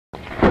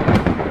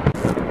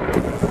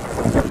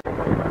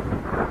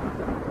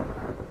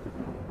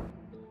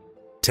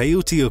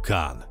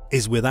Teotihuacan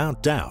is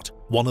without doubt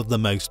one of the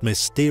most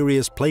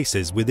mysterious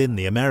places within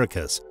the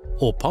Americas,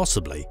 or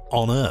possibly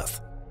on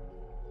Earth.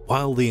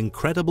 While the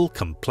incredible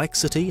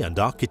complexity and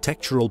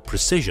architectural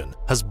precision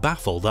has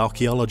baffled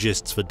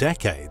archaeologists for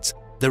decades,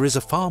 there is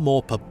a far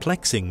more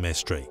perplexing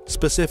mystery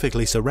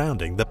specifically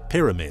surrounding the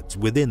pyramids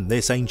within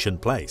this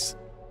ancient place.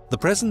 The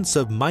presence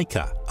of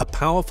mica, a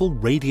powerful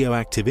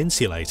radioactive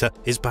insulator,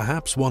 is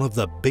perhaps one of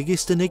the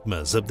biggest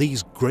enigmas of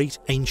these great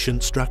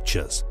ancient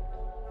structures.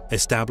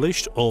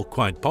 Established or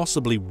quite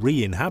possibly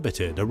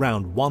re-inhabited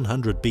around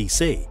 100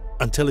 BC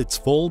until its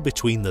fall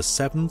between the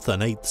 7th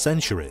and 8th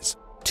centuries,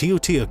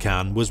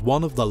 Teotihuacan was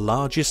one of the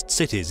largest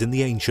cities in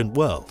the ancient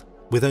world,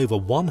 with over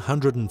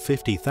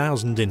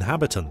 150,000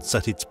 inhabitants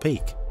at its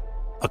peak.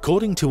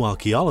 According to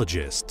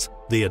archaeologists,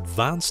 the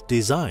advanced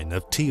design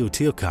of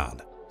Teotihuacan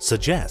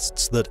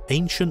suggests that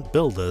ancient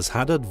builders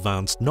had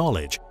advanced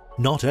knowledge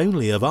not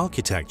only of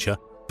architecture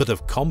but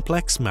of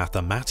complex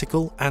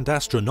mathematical and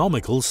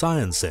astronomical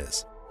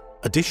sciences.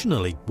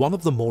 Additionally, one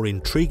of the more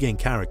intriguing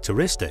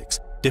characteristics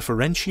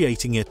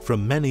differentiating it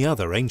from many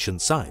other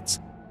ancient sites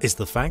is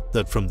the fact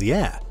that from the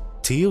air,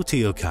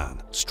 Teotihuacan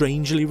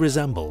strangely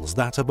resembles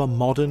that of a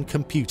modern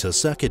computer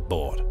circuit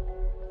board.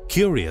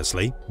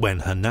 Curiously, when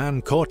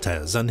Hernan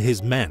Cortes and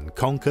his men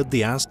conquered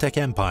the Aztec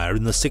Empire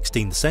in the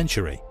 16th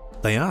century,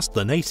 they asked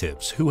the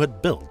natives who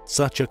had built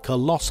such a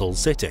colossal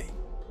city.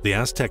 The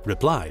Aztec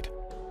replied,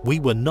 "We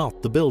were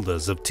not the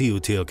builders of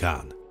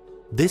Teotihuacan.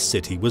 This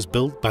city was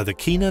built by the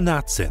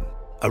Quinanatzin,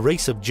 a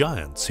race of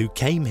giants who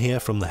came here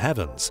from the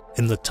heavens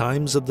in the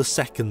times of the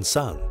second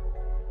sun."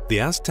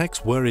 The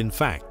Aztecs were in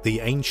fact the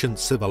ancient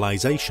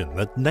civilization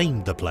that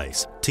named the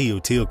place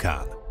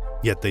Teotihuacan,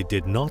 yet they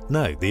did not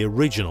know the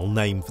original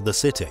name for the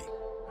city.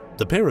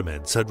 The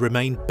pyramids had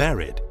remained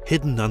buried,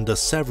 hidden under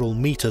several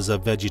meters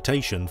of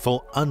vegetation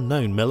for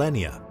unknown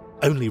millennia,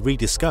 only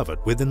rediscovered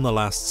within the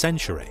last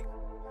century.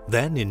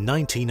 Then in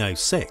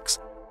 1906,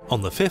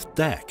 on the fifth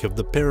deck of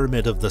the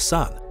Pyramid of the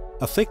Sun,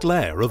 a thick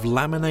layer of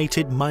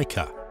laminated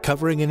mica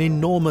covering an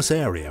enormous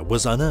area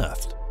was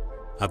unearthed.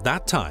 At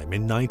that time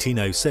in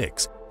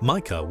 1906,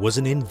 mica was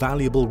an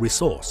invaluable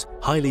resource,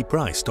 highly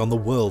priced on the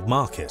world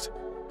market.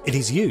 It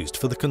is used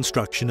for the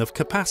construction of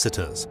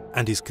capacitors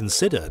and is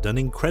considered an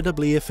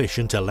incredibly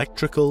efficient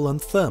electrical and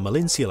thermal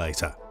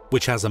insulator,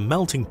 which has a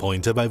melting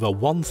point of over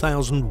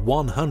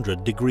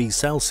 1,100 degrees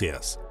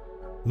Celsius.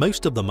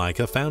 Most of the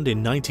mica found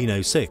in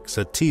 1906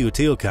 at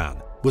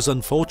Teotihuacan was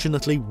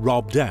unfortunately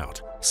robbed out,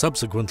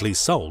 subsequently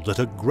sold at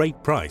a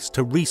great price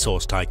to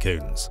resource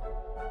tycoons.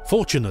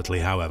 Fortunately,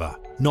 however,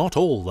 not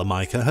all the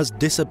mica has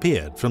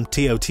disappeared from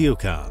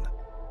Teotihuacan.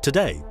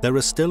 Today, there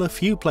are still a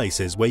few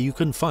places where you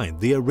can find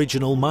the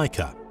original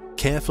mica,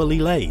 carefully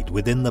laid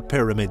within the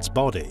pyramid's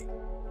body.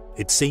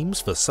 It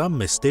seems for some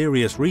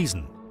mysterious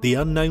reason, the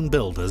unknown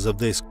builders of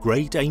this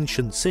great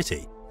ancient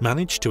city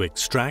managed to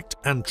extract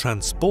and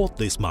transport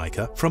this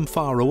mica from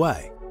far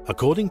away.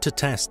 According to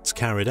tests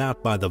carried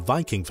out by the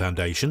Viking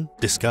Foundation,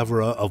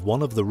 discoverer of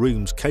one of the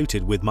rooms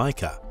coated with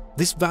mica,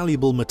 this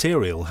valuable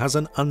material has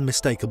an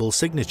unmistakable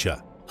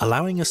signature,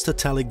 allowing us to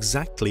tell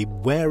exactly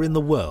where in the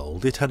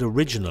world it had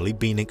originally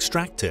been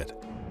extracted.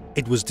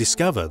 It was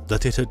discovered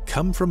that it had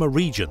come from a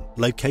region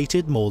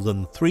located more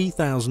than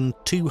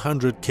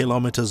 3,200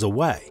 kilometers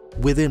away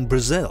within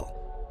Brazil.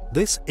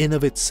 This in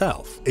of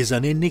itself is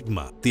an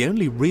enigma. The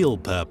only real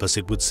purpose,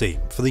 it would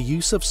seem, for the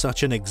use of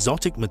such an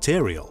exotic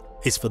material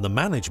is for the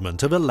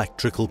management of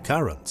electrical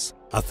currents,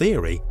 a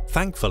theory,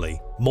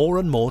 thankfully, more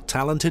and more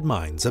talented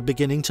minds are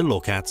beginning to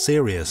look at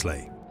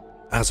seriously.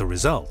 As a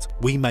result,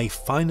 we may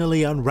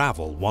finally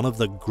unravel one of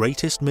the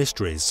greatest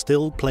mysteries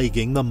still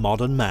plaguing the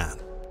modern man.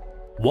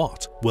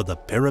 What were the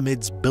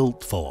pyramids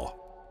built for?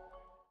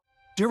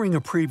 During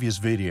a previous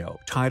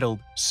video titled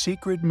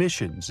Secret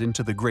Missions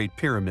into the Great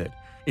Pyramid,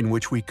 in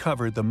which we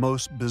covered the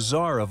most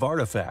bizarre of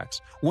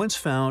artifacts once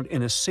found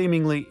in a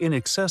seemingly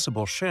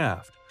inaccessible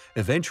shaft,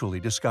 eventually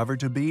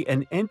discovered to be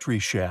an entry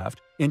shaft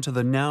into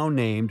the now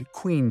named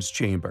Queen's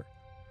Chamber.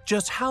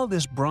 Just how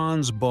this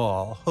bronze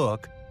ball,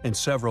 hook, and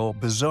several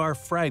bizarre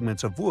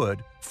fragments of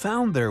wood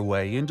found their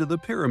way into the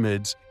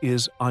pyramids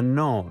is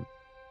unknown.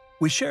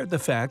 We shared the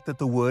fact that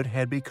the wood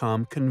had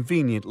become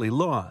conveniently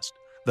lost,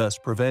 thus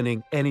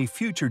preventing any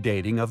future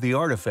dating of the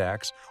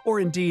artifacts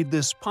or indeed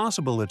this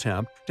possible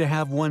attempt to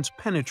have once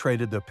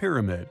penetrated the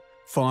pyramid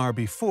far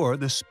before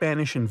the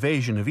Spanish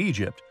invasion of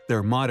Egypt,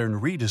 their modern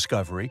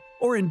rediscovery,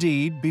 or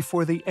indeed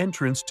before the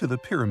entrance to the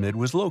pyramid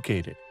was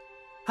located.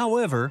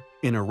 However,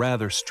 in a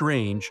rather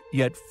strange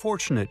yet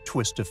fortunate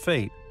twist of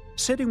fate,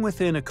 sitting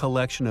within a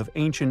collection of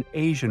ancient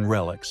Asian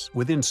relics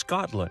within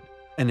Scotland,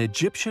 an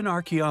Egyptian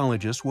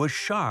archaeologist was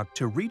shocked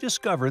to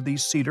rediscover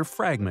these cedar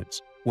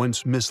fragments,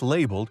 once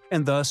mislabeled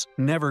and thus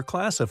never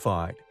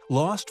classified,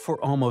 lost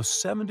for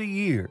almost 70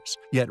 years,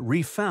 yet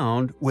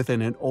refound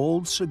within an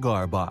old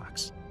cigar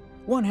box.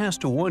 One has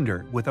to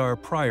wonder, with our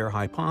prior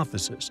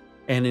hypothesis,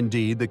 and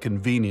indeed the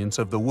convenience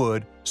of the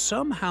wood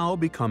somehow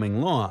becoming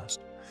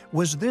lost,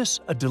 was this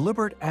a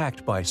deliberate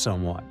act by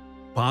someone?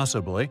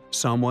 Possibly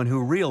someone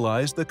who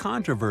realized the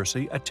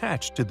controversy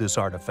attached to this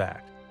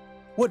artifact.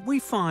 What we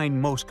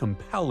find most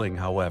compelling,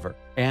 however,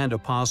 and a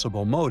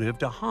possible motive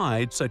to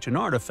hide such an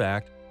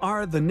artifact,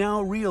 are the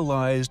now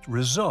realized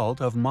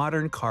result of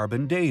modern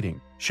carbon dating,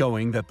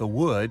 showing that the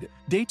wood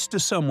dates to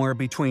somewhere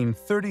between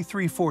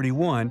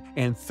 3341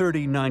 and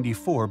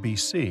 3094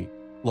 BC,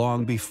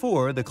 long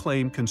before the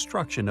claimed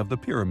construction of the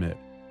pyramid.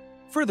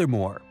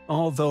 Furthermore,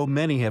 although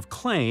many have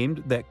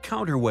claimed that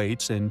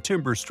counterweights and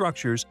timber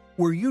structures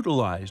were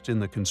utilized in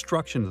the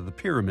construction of the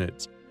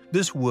pyramids,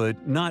 this wood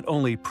not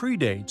only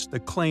predates the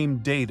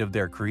claimed date of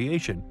their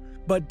creation,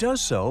 but does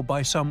so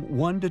by some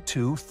 1,000 to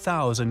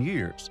 2,000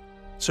 years.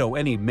 So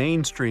any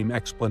mainstream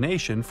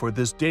explanation for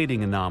this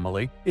dating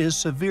anomaly is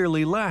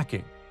severely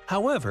lacking.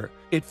 However,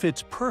 it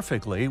fits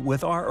perfectly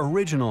with our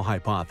original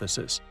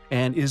hypothesis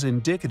and is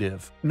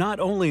indicative not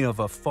only of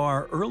a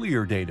far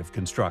earlier date of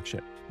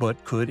construction,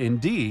 but could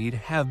indeed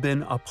have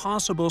been a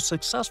possible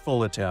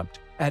successful attempt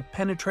at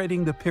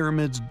penetrating the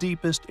pyramid's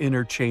deepest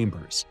inner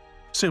chambers,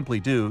 simply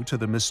due to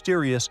the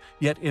mysterious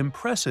yet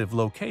impressive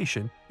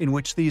location in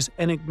which these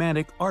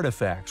enigmatic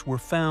artifacts were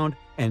found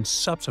and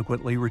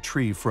subsequently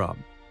retrieved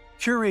from.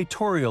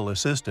 Curatorial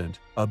assistant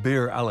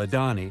Abir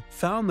Aladani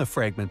found the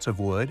fragments of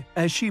wood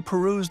as she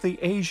perused the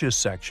Asia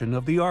section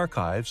of the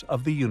archives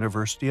of the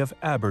University of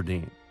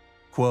Aberdeen.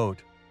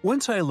 Quote,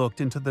 "Once I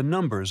looked into the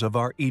numbers of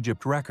our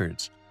Egypt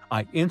records,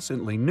 I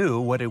instantly knew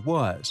what it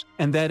was,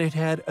 and that it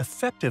had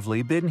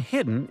effectively been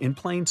hidden in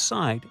plain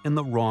sight in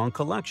the wrong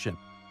collection.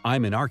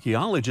 I'm an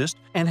archaeologist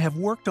and have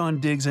worked on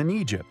digs in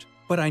Egypt,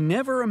 but I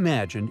never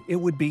imagined it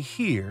would be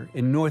here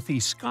in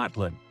northeast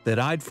Scotland that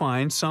I'd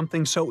find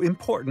something so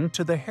important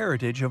to the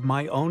heritage of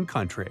my own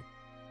country."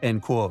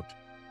 End quote.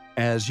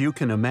 As you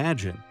can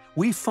imagine,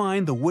 we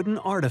find the wooden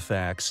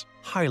artifacts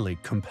highly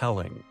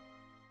compelling.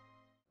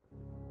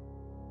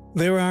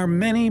 There are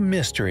many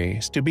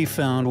mysteries to be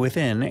found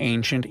within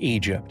ancient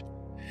Egypt.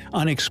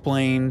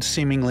 Unexplained,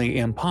 seemingly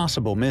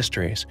impossible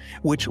mysteries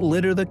which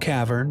litter the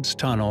caverns,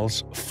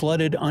 tunnels,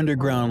 flooded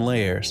underground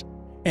layers,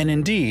 and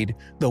indeed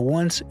the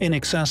once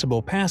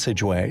inaccessible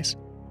passageways,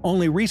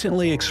 only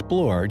recently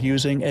explored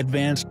using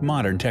advanced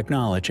modern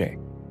technology.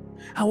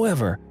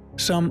 However,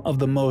 some of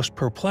the most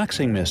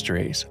perplexing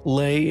mysteries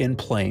lay in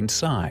plain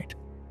sight.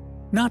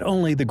 Not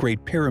only the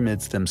Great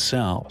Pyramids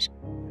themselves,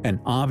 an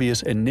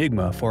obvious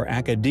enigma for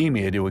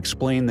academia to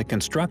explain the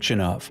construction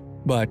of,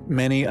 but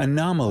many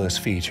anomalous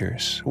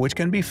features which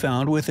can be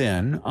found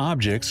within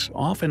objects,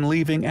 often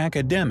leaving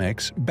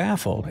academics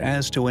baffled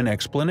as to an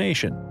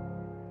explanation.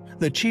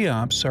 The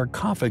Cheops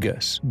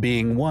sarcophagus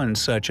being one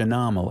such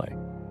anomaly.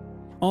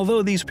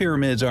 Although these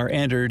pyramids are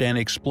entered and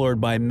explored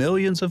by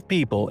millions of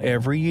people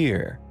every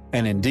year,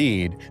 and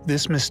indeed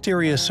this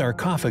mysterious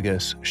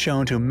sarcophagus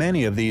shown to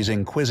many of these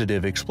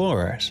inquisitive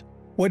explorers,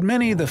 what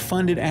many the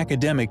funded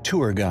academic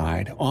tour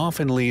guide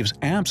often leaves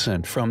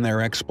absent from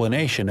their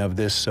explanation of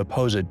this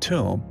supposed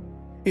tomb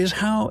is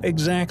how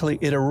exactly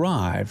it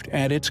arrived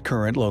at its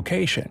current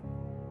location.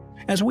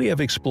 As we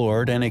have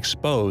explored and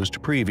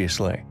exposed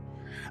previously,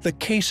 the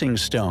casing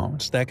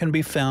stones that can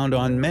be found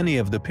on many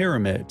of the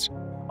pyramids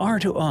are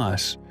to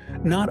us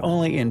not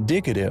only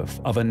indicative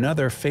of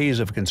another phase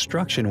of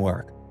construction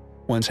work,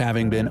 once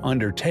having been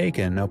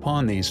undertaken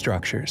upon these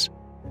structures,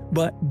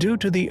 but due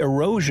to the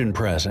erosion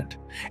present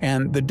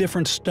and the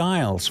different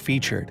styles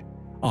featured,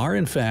 are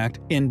in fact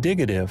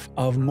indicative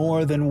of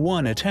more than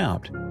one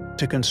attempt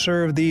to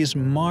conserve these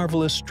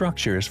marvelous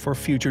structures for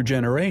future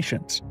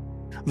generations.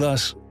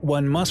 Thus,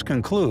 one must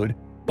conclude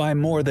by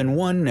more than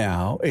one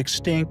now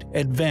extinct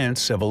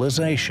advanced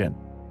civilization.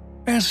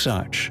 As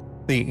such,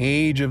 the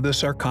age of the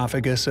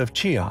sarcophagus of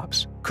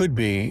Cheops could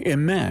be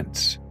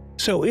immense,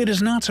 so it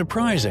is not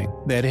surprising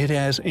that it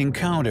has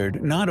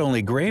encountered not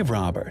only grave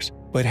robbers,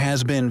 but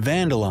has been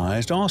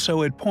vandalized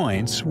also at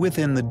points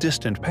within the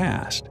distant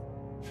past.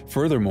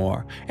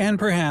 Furthermore, and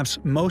perhaps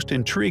most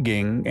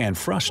intriguing and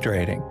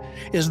frustrating,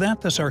 is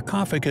that the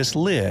sarcophagus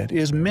lid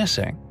is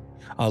missing,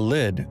 a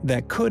lid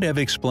that could have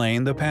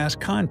explained the past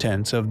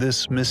contents of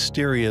this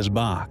mysterious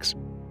box,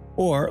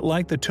 or,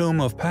 like the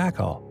tomb of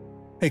Pakal,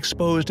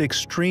 exposed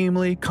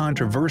extremely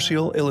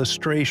controversial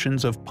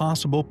illustrations of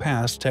possible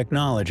past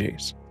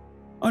technologies.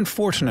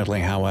 Unfortunately,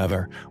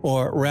 however,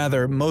 or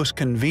rather most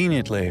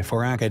conveniently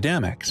for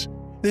academics,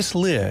 this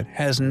lid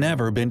has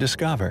never been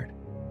discovered.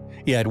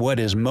 Yet what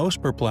is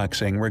most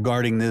perplexing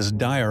regarding this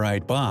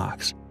diorite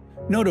box,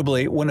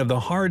 notably one of the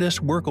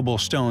hardest workable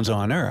stones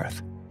on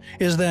Earth,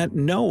 is that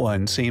no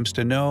one seems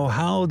to know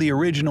how the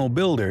original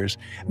builders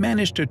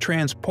managed to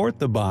transport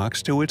the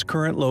box to its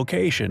current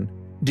location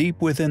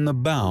deep within the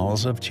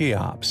bowels of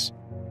Cheops.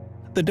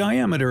 The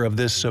diameter of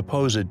this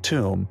supposed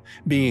tomb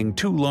being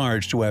too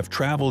large to have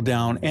traveled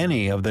down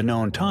any of the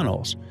known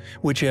tunnels,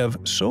 which have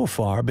so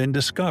far been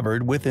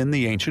discovered within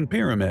the ancient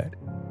pyramid.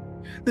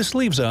 This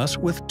leaves us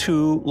with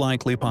two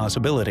likely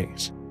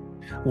possibilities.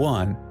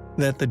 One,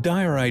 that the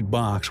diorite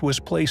box was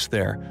placed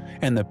there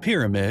and the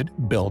pyramid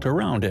built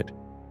around it,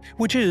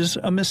 which is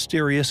a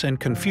mysterious and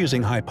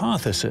confusing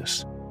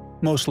hypothesis.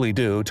 mostly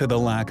due to the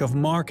lack of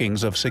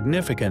markings of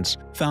significance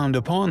found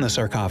upon the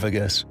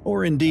sarcophagus,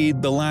 or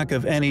indeed the lack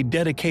of any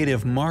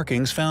dedicative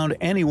markings found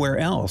anywhere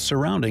else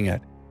surrounding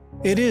it.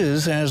 It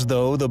is as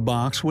though the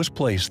box was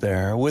placed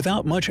there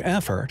without much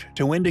effort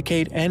to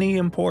indicate any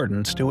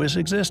importance to its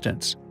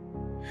existence.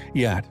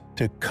 Yet,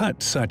 to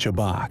cut such a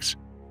box,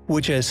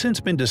 which has since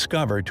been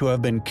discovered to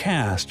have been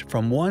cast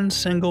from one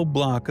single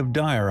block of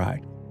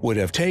diorite, would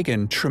have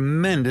taken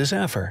tremendous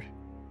effort,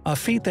 a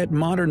feat that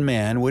modern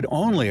man would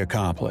only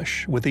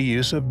accomplish with the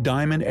use of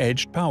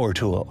diamond-edged power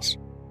tools.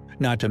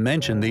 Not to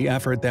mention the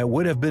effort that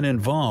would have been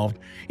involved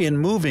in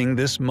moving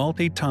this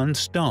multi-ton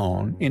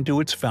stone into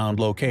its found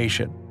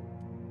location.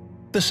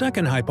 The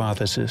second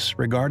hypothesis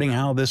regarding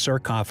how this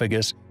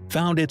sarcophagus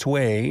found its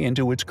way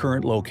into its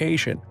current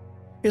location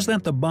is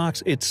that the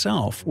box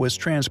itself was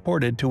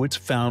transported to its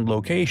found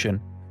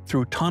location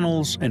through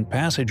tunnels and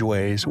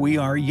passageways we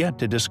are yet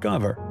to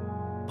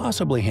discover,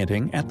 possibly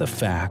hinting at the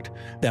fact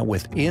that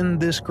within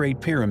this Great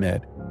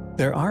Pyramid,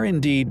 there are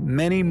indeed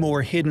many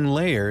more hidden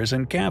layers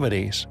and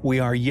cavities we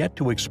are yet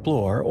to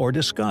explore or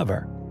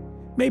discover.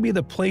 Maybe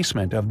the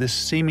placement of this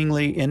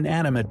seemingly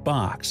inanimate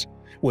box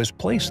was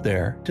placed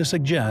there to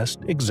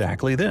suggest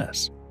exactly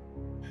this.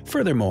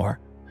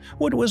 Furthermore,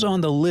 what was on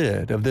the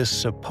lid of this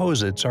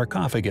supposed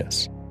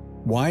sarcophagus?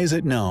 Why is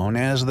it known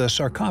as the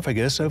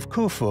sarcophagus of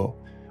Khufu,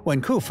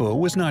 when Khufu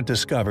was not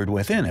discovered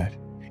within it?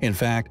 In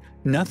fact,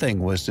 nothing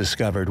was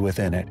discovered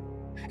within it.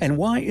 And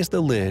why is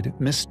the lid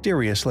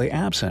mysteriously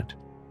absent?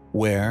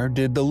 Where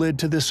did the lid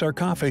to this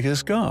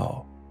sarcophagus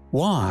go?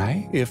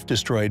 Why, if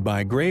destroyed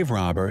by grave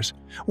robbers,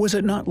 was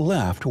it not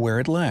left where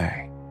it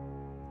lay?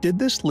 Did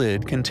this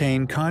lid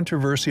contain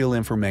controversial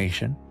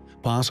information,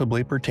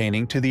 possibly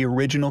pertaining to the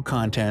original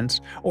contents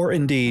or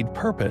indeed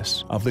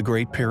purpose of the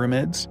Great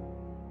Pyramids?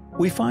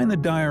 We find the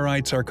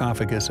diorite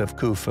sarcophagus of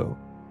Khufu,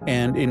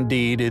 and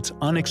indeed its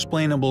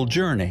unexplainable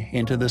journey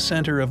into the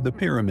center of the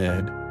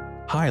pyramid,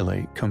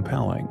 highly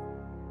compelling.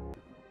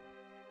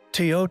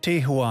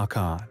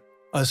 Teotihuacan,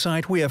 a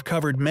site we have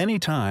covered many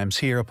times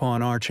here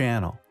upon our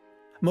channel.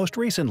 Most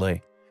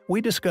recently,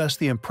 we discussed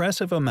the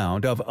impressive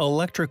amount of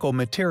electrical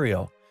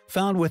material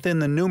found within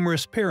the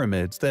numerous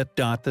pyramids that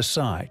dot the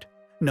site,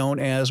 known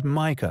as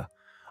mica,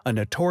 a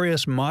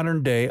notorious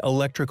modern-day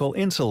electrical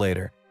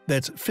insulator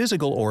that's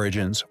physical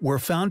origins were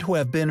found to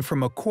have been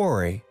from a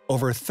quarry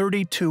over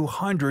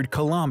 3,200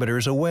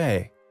 kilometers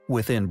away,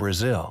 within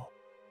Brazil.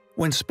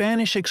 When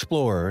Spanish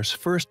explorers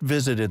first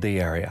visited the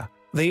area,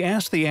 they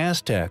asked the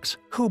Aztecs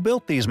who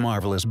built these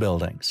marvelous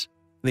buildings.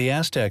 The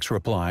Aztecs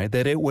replied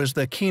that it was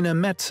the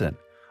Quinametsin,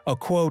 a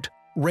quote,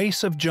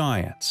 race of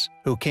giants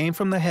who came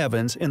from the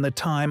heavens in the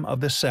time of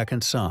the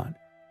second sun.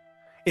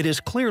 It is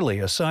clearly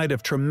a site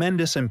of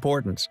tremendous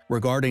importance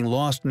regarding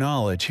lost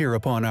knowledge here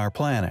upon our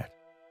planet,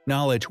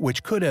 knowledge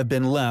which could have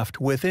been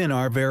left within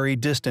our very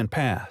distant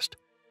past.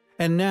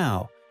 And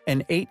now,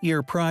 an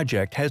 8-year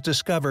project has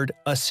discovered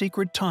a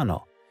secret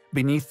tunnel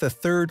beneath the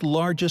third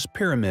largest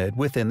pyramid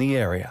within the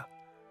area.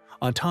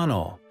 A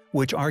tunnel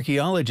which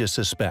archaeologists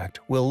suspect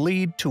will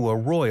lead to a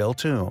royal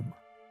tomb.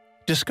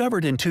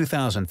 Discovered in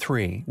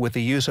 2003 with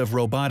the use of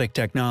robotic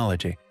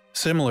technology,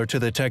 similar to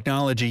the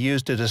technology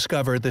used to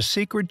discover the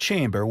secret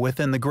chamber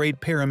within the Great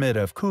Pyramid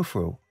of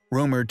Khufu,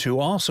 rumored to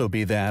also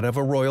be that of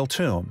a royal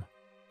tomb.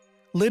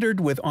 Littered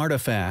with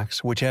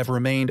artifacts which have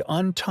remained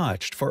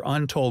untouched for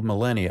untold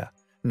millennia,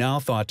 now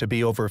thought to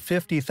be over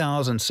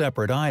 50,000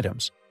 separate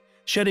items,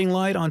 shedding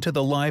light onto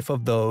the life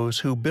of those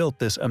who built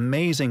this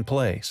amazing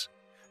place,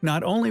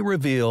 not only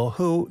reveal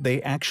who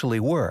they actually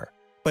were,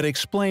 but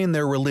explain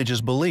their religious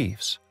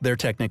beliefs, their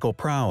technical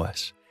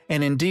prowess,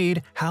 and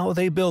indeed how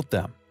they built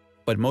them,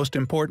 but most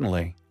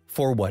importantly,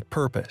 for what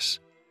purpose.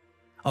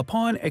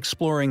 Upon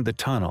exploring the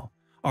tunnel,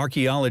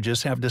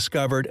 archaeologists have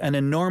discovered an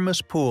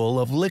enormous pool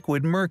of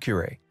liquid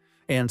mercury,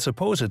 and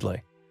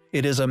supposedly,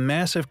 it is a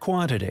massive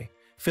quantity,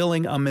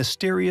 filling a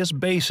mysterious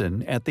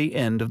basin at the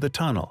end of the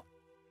tunnel.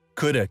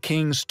 Could a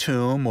king's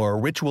tomb or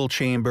ritual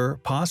chamber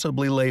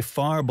possibly lay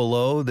far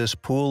below this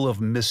pool of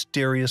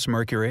mysterious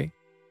mercury?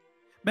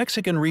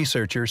 Mexican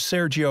researcher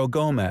Sergio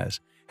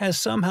Gomez has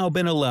somehow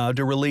been allowed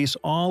to release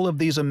all of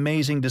these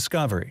amazing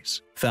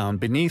discoveries found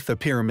beneath the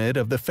Pyramid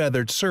of the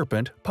Feathered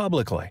Serpent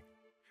publicly,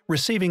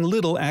 receiving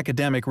little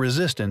academic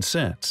resistance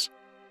since.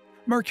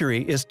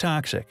 Mercury is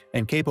toxic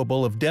and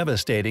capable of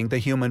devastating the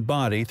human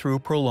body through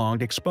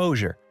prolonged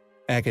exposure.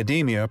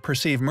 Academia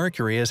perceive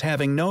mercury as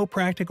having no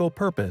practical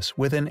purpose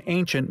within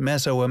ancient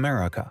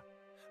Mesoamerica.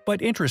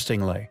 But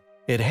interestingly,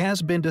 it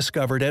has been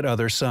discovered at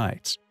other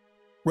sites.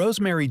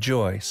 Rosemary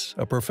Joyce,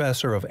 a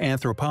professor of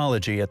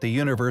anthropology at the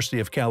University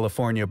of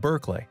California,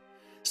 Berkeley,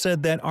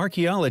 said that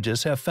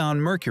archaeologists have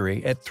found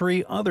mercury at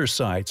 3 other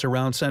sites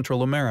around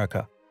Central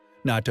America,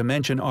 not to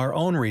mention our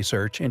own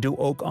research into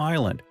Oak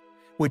Island,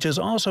 which has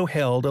also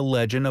held a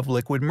legend of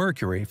liquid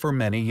mercury for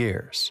many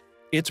years.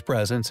 Its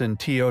presence in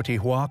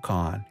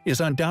Teotihuacan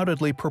is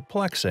undoubtedly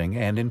perplexing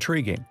and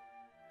intriguing.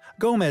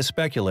 Gomez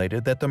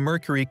speculated that the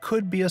mercury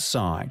could be a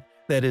sign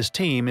that his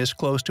team is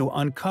close to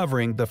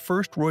uncovering the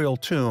first royal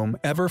tomb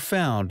ever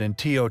found in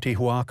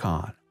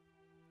Teotihuacan.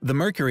 The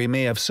mercury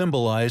may have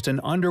symbolized an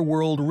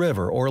underworld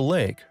river or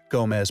lake,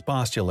 Gomez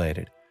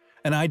postulated,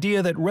 an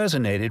idea that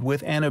resonated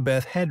with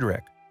Annabeth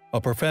Hedrick, a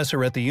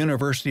professor at the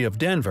University of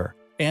Denver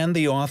and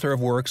the author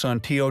of works on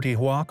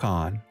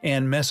Teotihuacan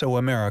and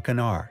Mesoamerican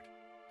art.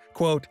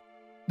 Quote,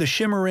 "The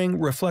shimmering,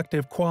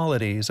 reflective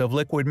qualities of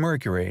liquid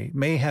mercury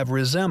may have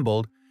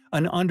resembled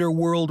an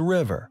underworld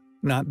river,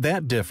 not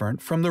that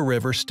different from the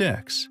river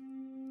Styx."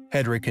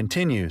 Hedrick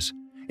continues,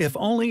 "If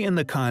only in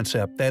the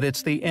concept that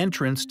it's the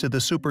entrance to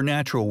the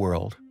supernatural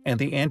world and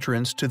the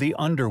entrance to the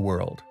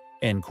underworld."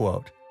 End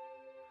quote.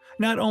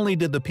 Not only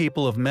did the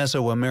people of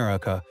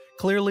Mesoamerica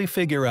clearly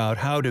figure out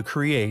how to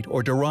create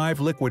or derive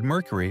liquid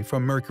mercury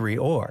from mercury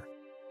ore,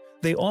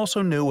 they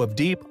also knew of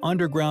deep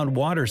underground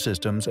water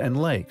systems and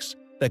lakes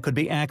that could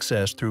be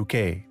accessed through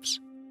caves.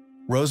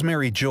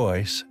 Rosemary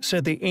Joyce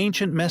said the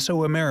ancient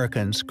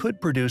Mesoamericans could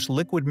produce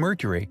liquid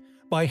mercury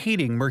by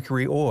heating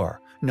mercury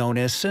ore, known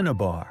as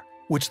cinnabar,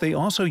 which they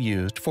also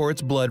used for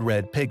its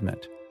blood-red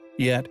pigment.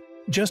 Yet,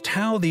 just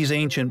how these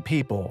ancient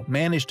people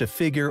managed to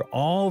figure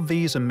all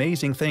these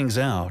amazing things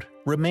out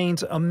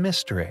remains a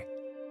mystery.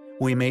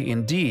 We may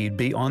indeed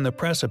be on the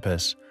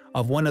precipice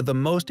of one of the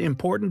most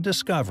important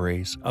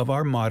discoveries of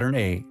our modern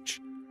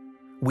age.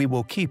 We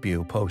will keep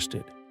you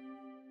posted.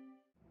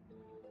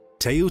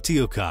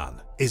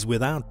 Teotihuacan is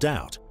without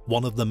doubt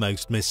one of the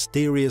most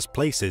mysterious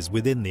places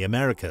within the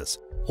Americas,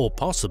 or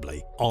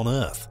possibly on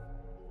Earth.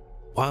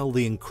 While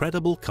the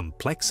incredible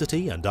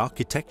complexity and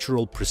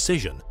architectural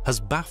precision has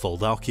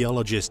baffled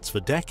archaeologists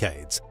for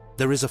decades,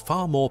 there is a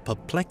far more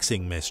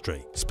perplexing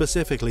mystery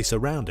specifically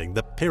surrounding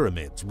the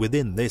pyramids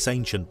within this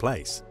ancient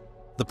place.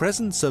 The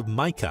presence of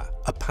mica,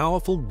 a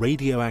powerful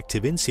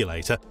radioactive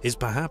insulator, is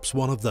perhaps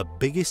one of the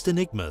biggest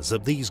enigmas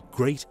of these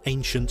great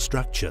ancient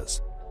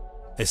structures.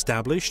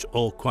 Established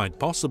or quite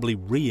possibly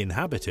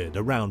re-inhabited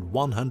around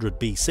 100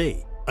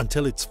 BC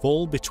until its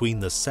fall between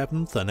the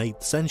 7th and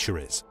 8th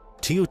centuries,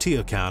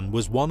 Teotihuacan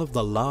was one of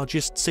the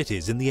largest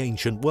cities in the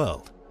ancient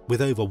world,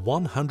 with over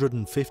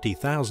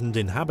 150,000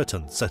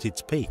 inhabitants at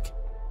its peak.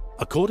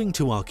 According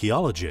to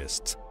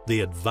archaeologists,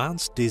 the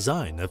advanced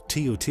design of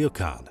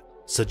Teotihuacan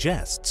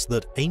suggests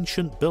that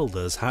ancient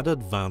builders had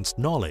advanced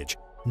knowledge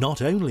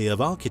not only of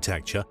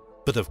architecture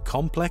but of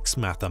complex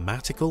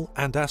mathematical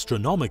and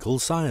astronomical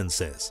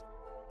sciences.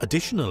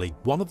 Additionally,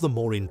 one of the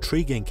more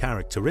intriguing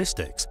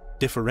characteristics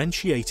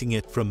differentiating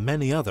it from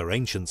many other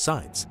ancient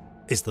sites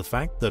is the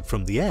fact that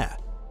from the air,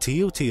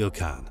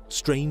 Teotihuacan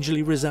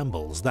strangely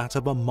resembles that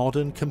of a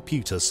modern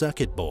computer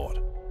circuit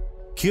board.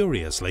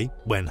 Curiously,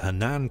 when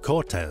Hernan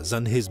Cortes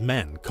and his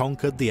men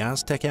conquered the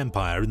Aztec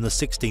Empire in the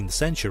 16th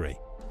century,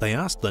 they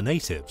asked the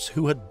natives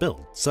who had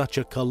built such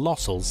a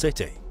colossal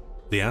city.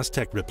 The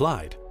Aztec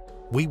replied,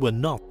 "We were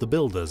not the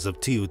builders of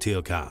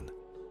Teotihuacan.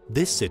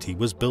 This city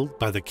was built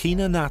by the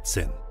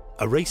Quinahnatsin,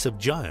 a race of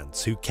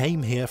giants who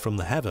came here from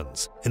the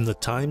heavens in the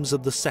times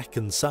of the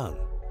second sun."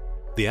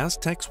 The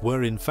Aztecs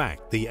were in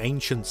fact the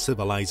ancient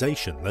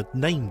civilization that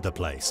named the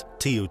place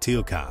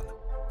Teotihuacan,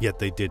 yet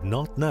they did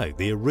not know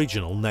the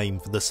original name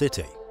for the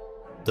city.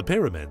 The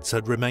pyramids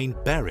had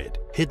remained buried,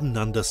 hidden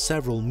under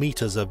several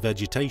meters of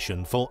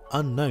vegetation for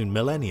unknown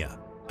millennia,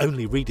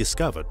 only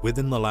rediscovered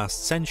within the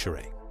last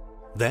century.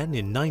 Then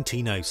in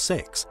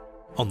 1906,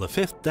 on the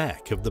 5th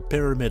deck of the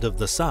Pyramid of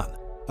the Sun,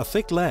 a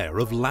thick layer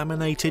of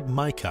laminated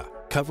mica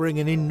covering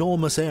an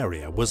enormous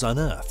area was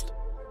unearthed.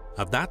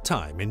 At that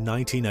time in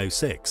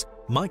 1906,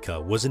 mica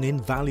was an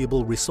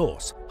invaluable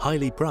resource,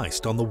 highly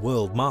priced on the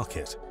world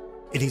market.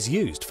 It is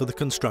used for the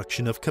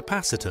construction of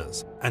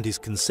capacitors and is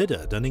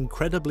considered an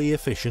incredibly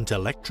efficient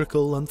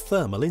electrical and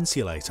thermal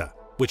insulator,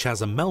 which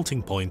has a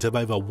melting point of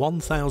over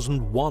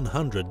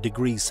 1,100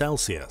 degrees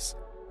Celsius.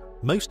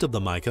 Most of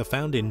the mica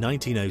found in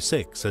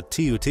 1906 at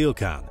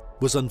Teotihuacan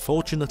was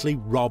unfortunately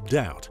robbed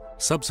out,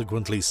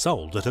 subsequently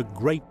sold at a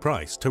great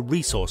price to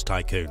resource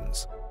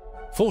tycoons.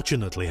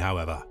 Fortunately,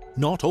 however,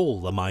 not all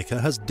the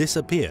mica has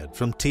disappeared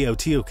from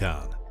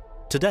Teotihuacan.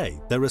 Today,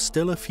 there are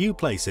still a few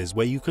places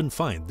where you can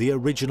find the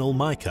original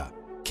mica,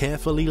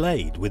 carefully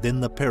laid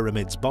within the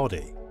pyramid's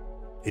body.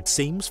 It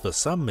seems for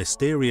some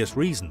mysterious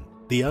reason,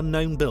 the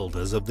unknown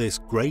builders of this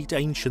great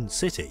ancient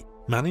city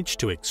managed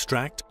to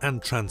extract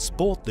and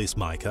transport this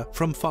mica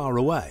from far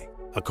away.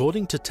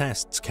 According to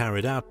tests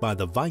carried out by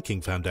the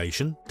Viking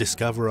Foundation,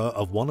 discoverer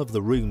of one of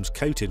the rooms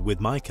coated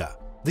with mica,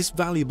 this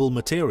valuable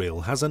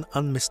material has an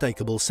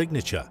unmistakable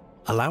signature,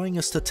 allowing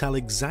us to tell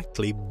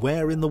exactly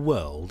where in the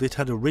world it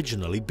had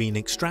originally been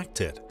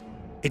extracted.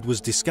 It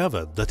was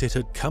discovered that it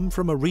had come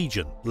from a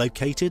region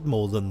located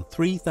more than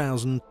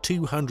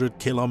 3,200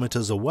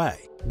 kilometers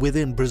away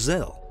within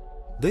Brazil.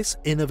 This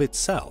in of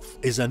itself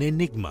is an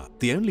enigma.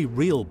 The only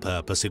real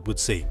purpose, it would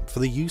seem, for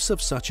the use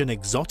of such an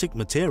exotic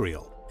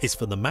material is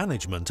for the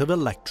management of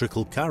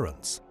electrical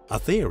currents, a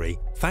theory,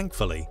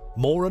 thankfully,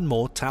 more and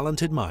more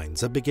talented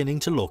minds are beginning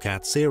to look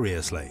at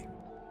seriously.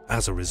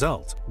 As a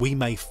result, we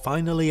may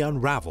finally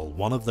unravel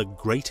one of the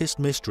greatest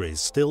mysteries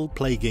still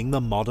plaguing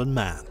the modern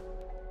man.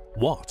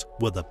 What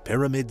were the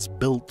pyramids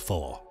built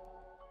for?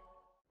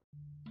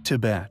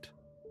 Tibet,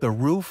 the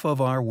roof of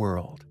our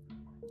world.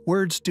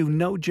 Words do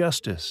no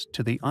justice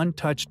to the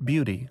untouched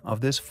beauty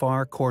of this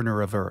far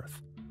corner of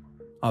Earth.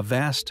 A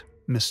vast,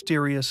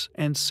 mysterious,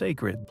 and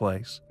sacred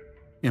place,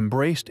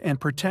 embraced and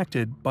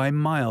protected by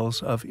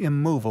miles of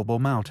immovable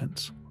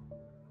mountains.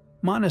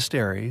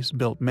 Monasteries,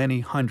 built many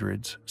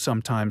hundreds,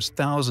 sometimes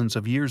thousands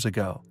of years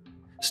ago,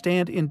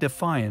 stand in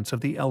defiance of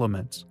the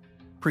elements,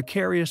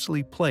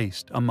 precariously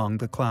placed among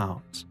the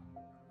clouds.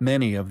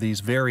 Many of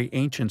these very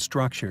ancient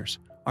structures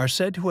are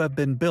said to have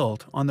been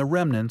built on the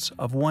remnants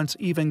of once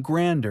even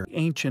grander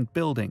ancient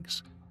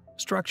buildings,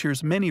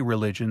 structures many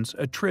religions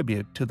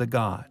attribute to the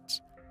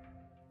gods.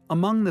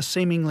 Among the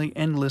seemingly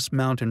endless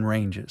mountain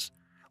ranges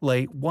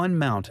lay one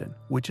mountain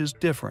which is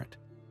different,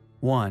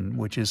 one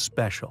which is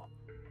special.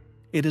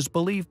 It is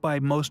believed by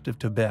most of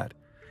Tibet,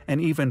 and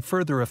even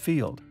further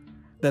afield,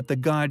 that the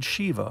god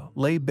Shiva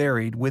lay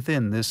buried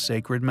within this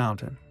sacred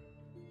mountain.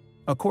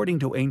 According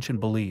to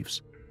ancient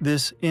beliefs,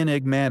 this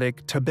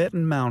enigmatic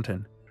Tibetan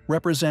mountain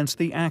represents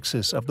the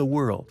axis of the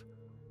world,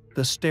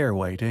 the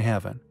stairway to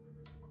heaven.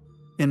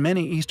 In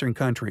many Eastern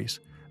countries,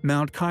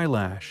 Mount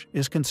Kailash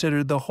is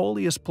considered the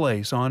holiest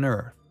place on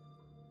earth,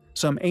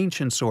 some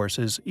ancient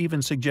sources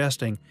even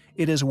suggesting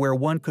it is where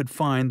one could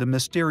find the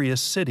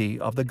mysterious city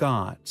of the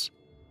gods.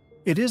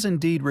 It is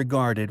indeed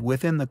regarded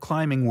within the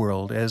climbing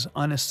world as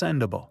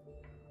unascendable.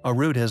 A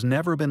route has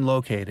never been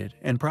located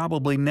and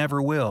probably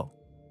never will.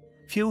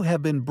 Few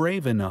have been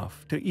brave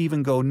enough to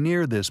even go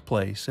near this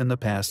place in the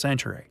past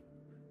century.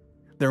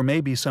 There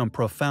may be some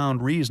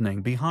profound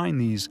reasoning behind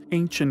these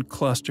ancient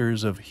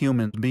clusters of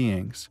human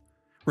beings,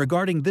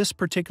 regarding this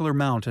particular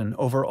mountain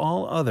over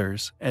all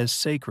others as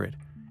sacred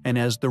and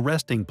as the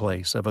resting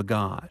place of a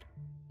god.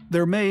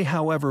 There may,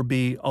 however,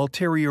 be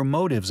ulterior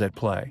motives at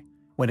play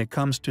when it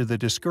comes to the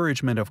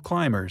discouragement of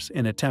climbers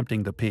in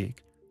attempting the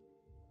peak.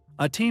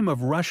 A team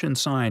of Russian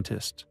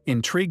scientists,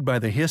 intrigued by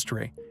the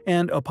history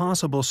and a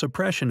possible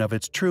suppression of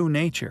its true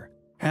nature,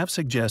 have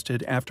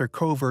suggested after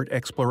covert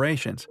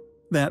explorations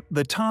that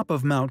the top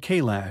of Mount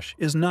Kailash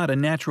is not a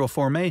natural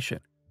formation.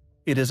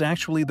 It is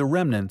actually the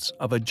remnants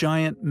of a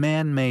giant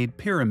man-made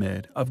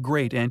pyramid of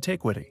great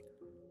antiquity.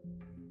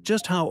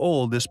 Just how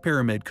old this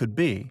pyramid could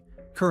be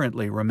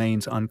currently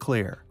remains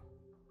unclear.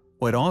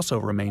 What also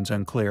remains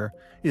unclear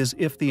is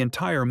if the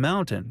entire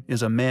mountain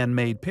is a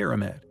man-made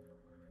pyramid,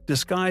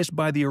 disguised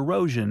by the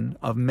erosion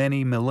of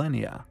many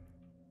millennia.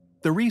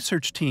 The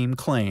research team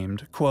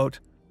claimed, quote,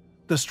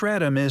 "The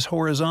stratum is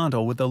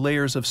horizontal with the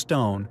layers of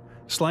stone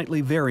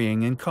slightly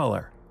varying in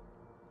color.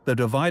 The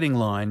dividing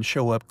lines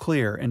show up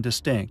clear and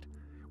distinct,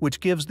 which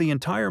gives the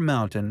entire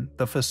mountain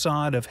the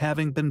facade of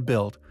having been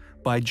built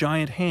by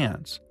giant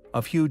hands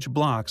of huge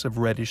blocks of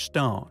reddish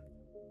stone."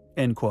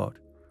 End quote.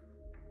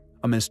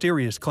 A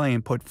mysterious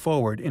claim put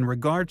forward in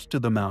regards to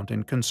the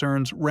mountain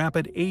concerns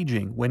rapid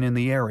aging when in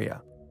the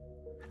area.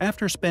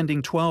 After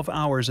spending 12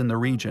 hours in the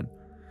region,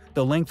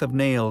 the length of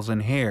nails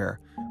and hair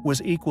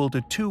was equal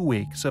to 2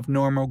 weeks of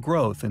normal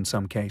growth in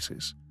some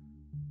cases.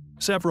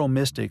 Several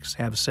mystics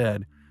have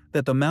said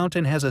that the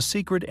mountain has a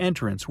secret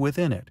entrance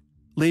within it,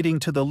 leading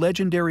to the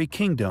legendary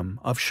kingdom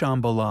of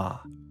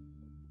Shambhala.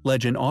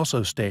 Legend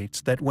also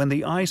states that when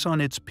the ice on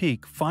its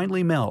peak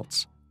finally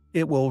melts,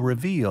 it will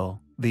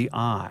reveal the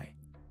eye.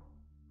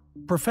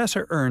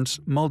 Professor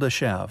Ernst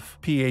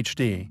Muldashev,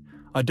 Ph.D.,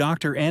 a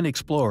doctor and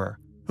explorer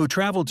who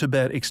traveled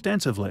Tibet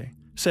extensively,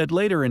 said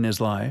later in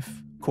his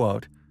life,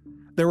 quote,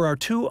 "There are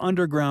 2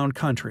 underground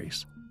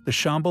countries, the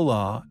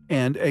Shambhala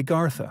and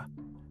Agartha,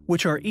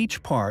 which are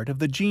each part of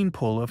the gene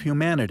pool of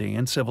humanity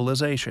and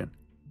civilization.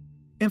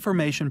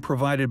 Information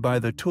provided by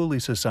the Thule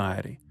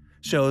Society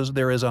shows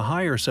there is a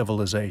higher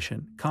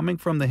civilization coming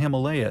from the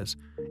Himalayas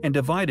and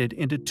divided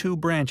into 2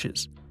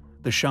 branches,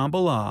 the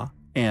Shambhala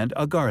and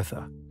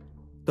Agartha,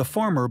 the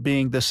former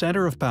being the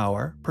center of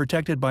power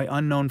protected by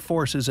unknown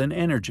forces and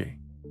energy."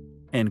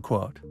 End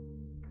quote.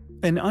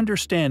 An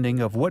understanding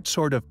of what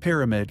sort of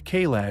pyramid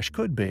Kailash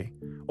could be,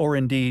 or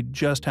indeed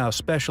just how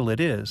special it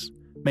is,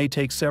 may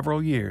take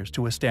several years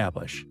to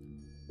establish.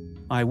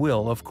 I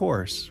will, of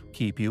course,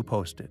 keep you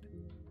posted.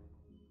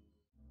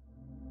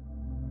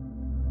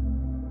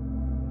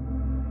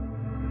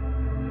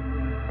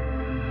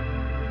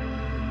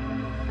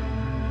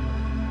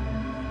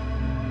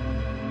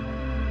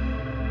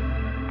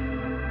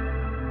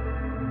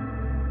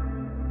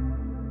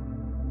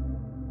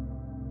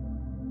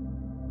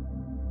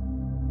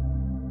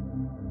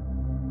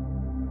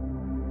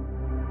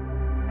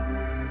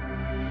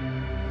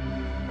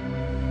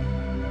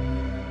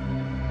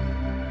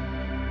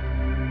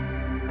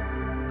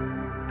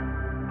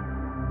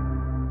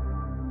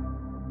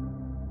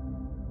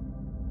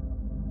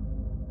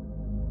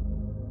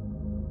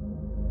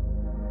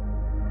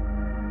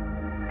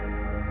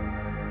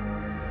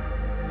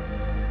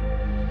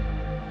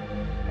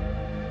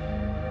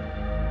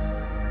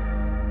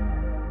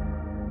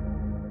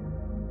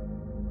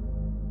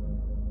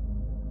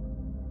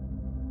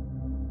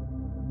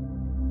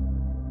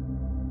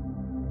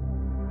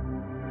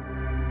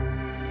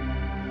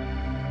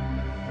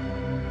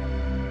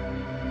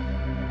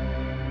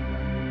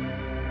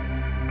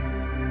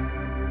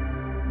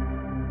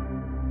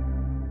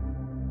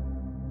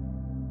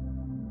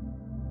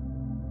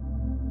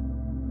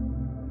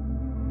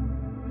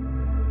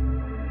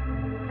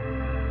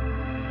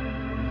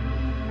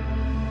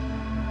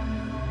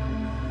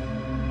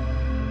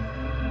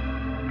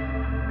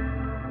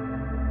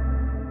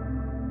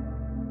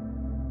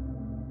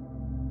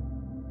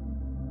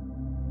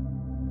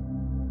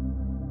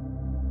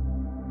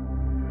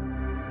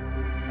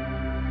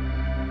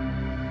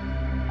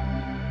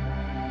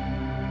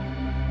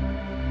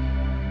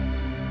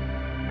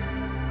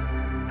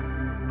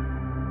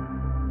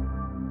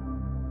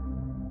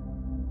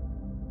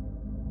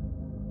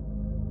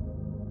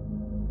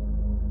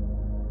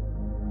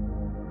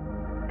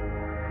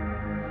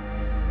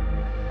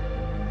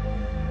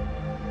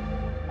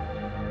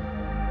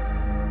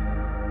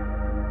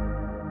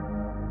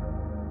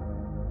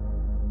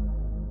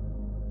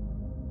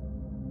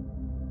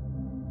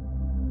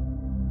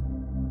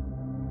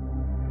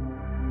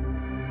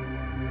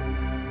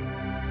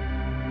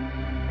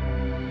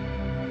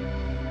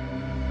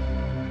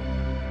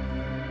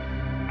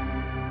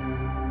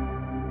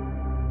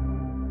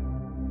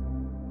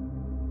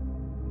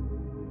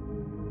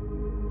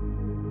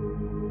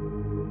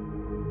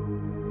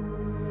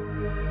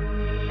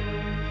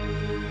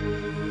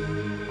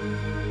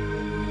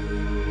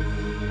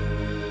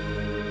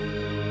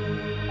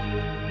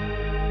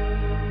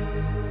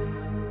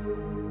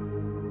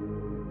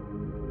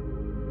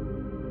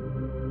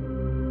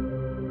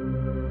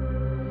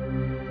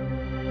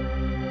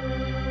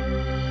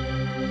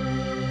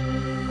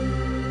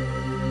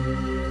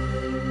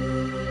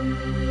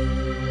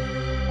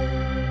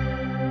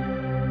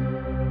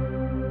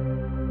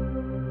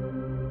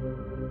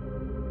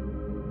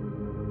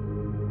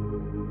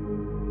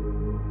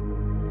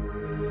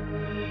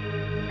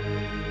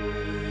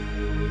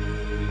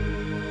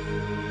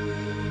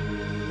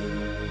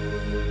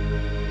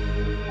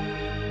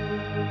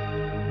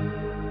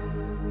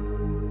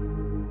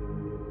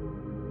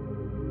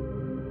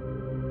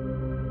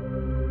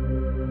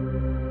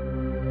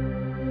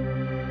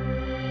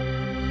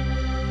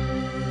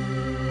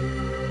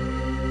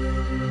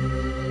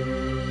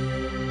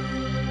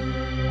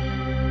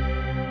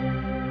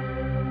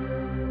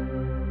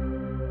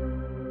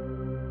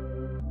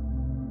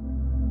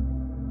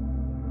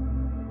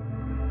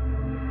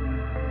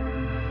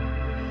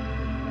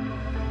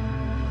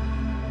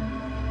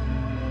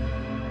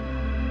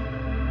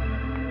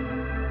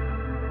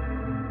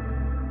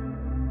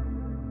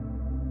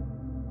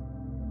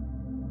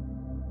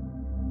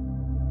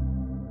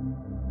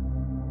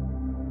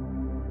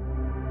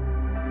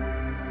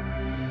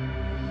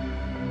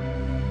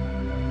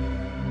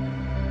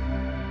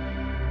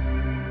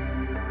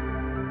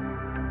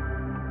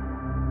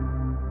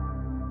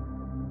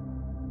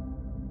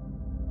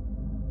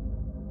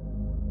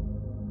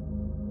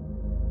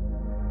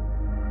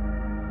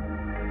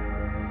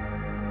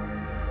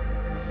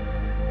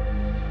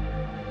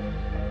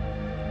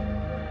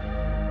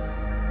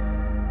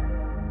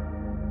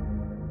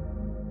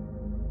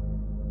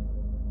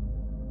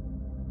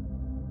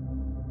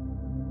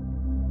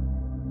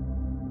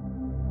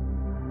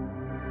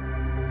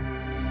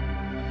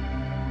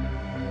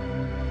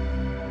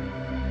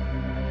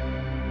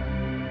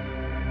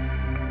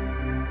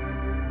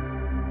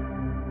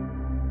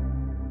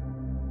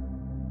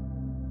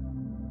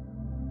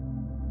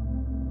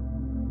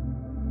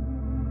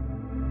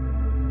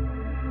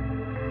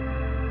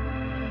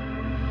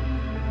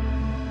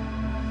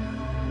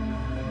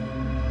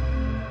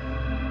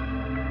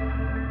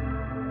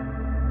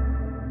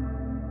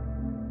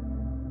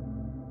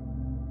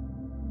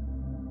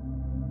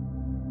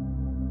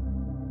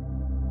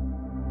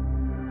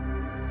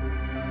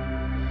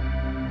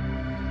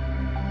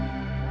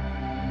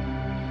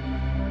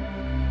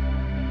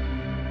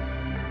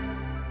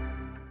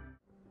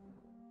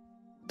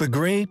 The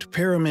Great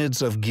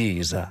Pyramids of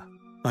Giza.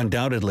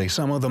 Undoubtedly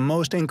some of the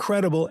most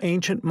incredible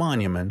ancient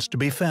monuments to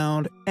be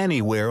found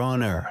anywhere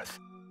on Earth.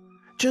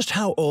 Just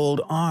how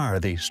old are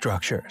these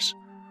structures?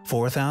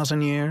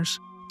 4,000 years?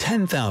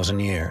 10,000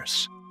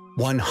 years?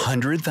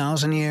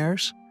 100,000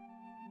 years?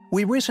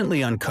 We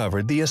recently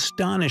uncovered the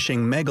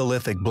astonishing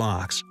megalithic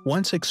blocks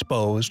once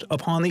exposed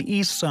upon the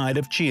east side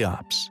of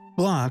Cheops.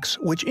 Blocks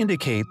which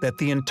indicate that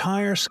the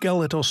entire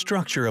skeletal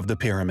structure of the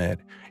pyramid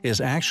is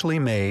actually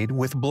made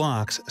with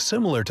blocks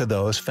similar to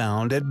those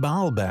found at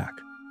Baalbek.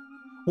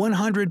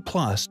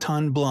 100-plus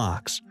ton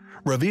blocks,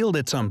 revealed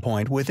at some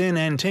point within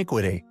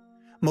antiquity,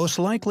 most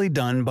likely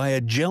done by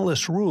a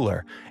jealous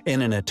ruler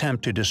in an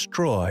attempt to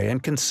destroy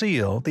and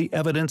conceal the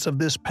evidence of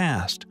this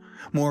past,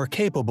 more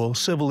capable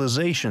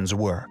civilization's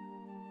work.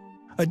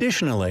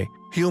 Additionally,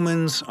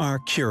 humans are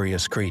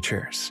curious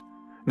creatures.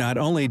 Not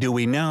only do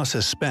we now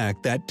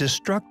suspect that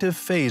destructive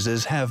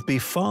phases have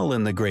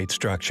befallen the great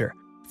structure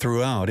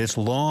throughout its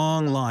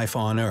long life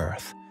on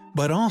Earth,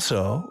 but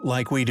also,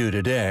 like we do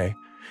today,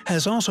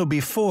 has also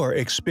before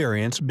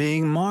experienced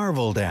being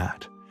marveled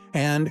at,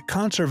 and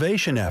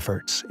conservation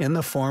efforts in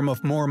the form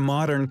of more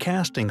modern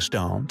casting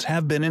stones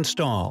have been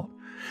installed.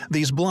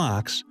 These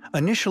blocks,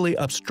 initially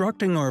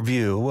obstructing our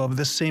view of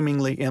the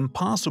seemingly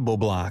impossible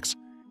blocks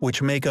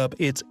which make up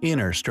its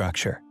inner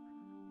structure.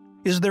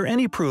 Is there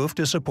any proof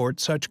to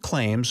support such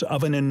claims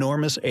of an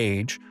enormous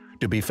age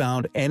to be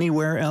found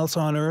anywhere else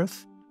on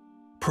Earth?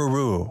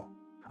 Peru,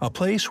 a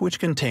place which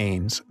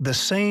contains the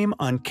same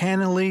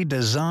uncannily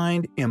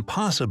designed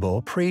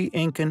impossible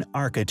pre-Incan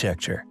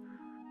architecture.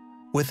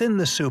 Within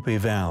the Supi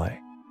Valley,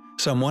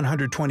 some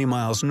 120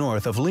 miles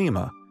north of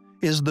Lima,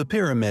 is the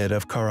Pyramid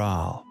of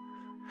Caral,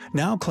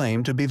 now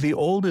claimed to be the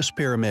oldest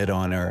pyramid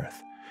on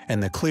Earth,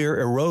 and the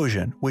clear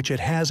erosion which it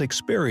has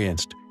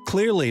experienced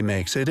clearly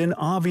makes it an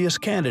obvious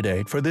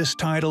candidate for this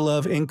title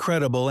of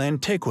incredible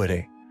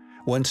antiquity,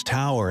 once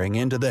towering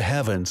into the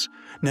heavens,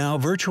 now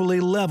virtually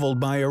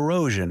leveled by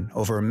erosion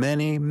over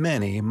many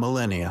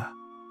millennia.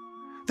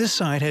 This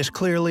site has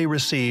clearly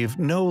received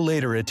no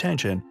later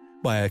attention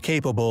by a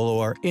capable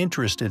or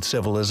interested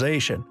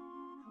civilization,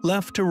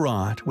 left to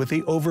rot with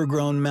the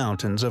overgrown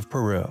mountains of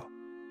Peru.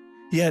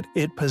 Yet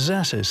it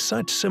possesses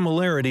such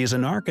similarities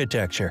in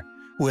architecture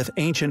with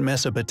ancient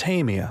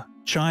Mesopotamia,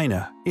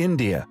 China,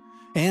 India,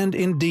 and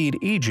indeed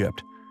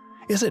Egypt.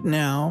 Is it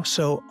now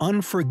so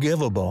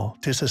unforgivable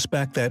to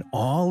suspect that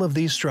all of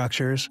these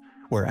structures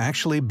were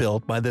actually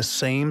built by the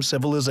same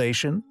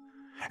civilization,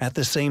 at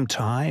the same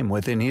time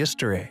within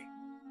history?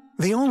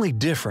 The only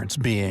difference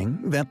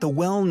being that the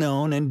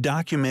well-known and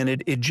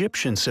documented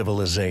Egyptian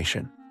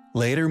civilization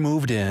later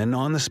moved in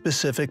on the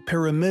specific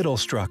pyramidal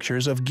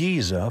structures of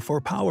Giza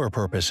for power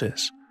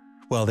purposes,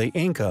 while the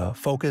Inca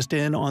focused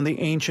in on the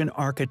ancient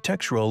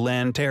architectural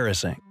land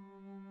terracing.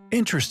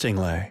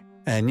 Interestingly,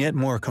 and yet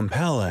more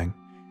compelling,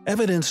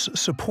 evidence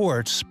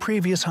supports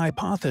previous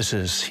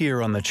hypotheses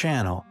here on the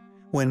channel.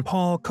 When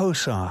Paul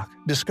Kossak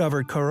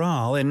discovered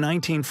Caral in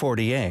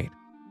 1948,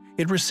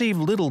 it received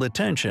little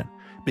attention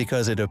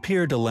because it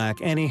appeared to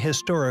lack any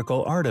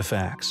historical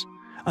artifacts,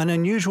 an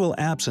unusual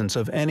absence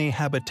of any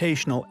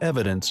habitational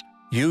evidence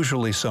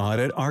usually sought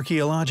at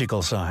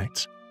archaeological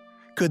sites.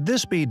 Could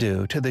this be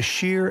due to the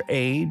sheer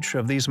age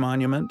of these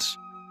monuments?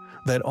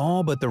 That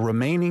all but the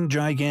remaining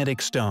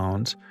gigantic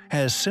stones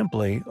has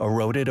simply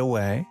eroded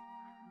away?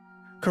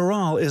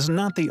 Caral is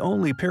not the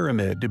only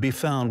pyramid to be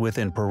found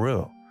within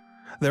Peru.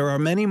 There are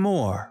many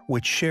more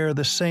which share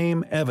the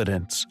same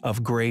evidence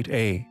of great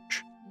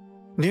age.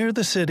 Near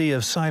the city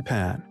of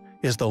Saipan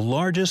is the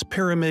largest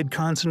pyramid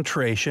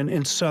concentration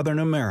in Southern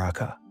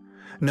America,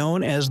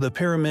 known as the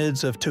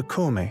Pyramids of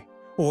Tucumán,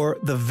 or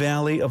the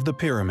Valley of the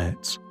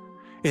Pyramids.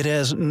 It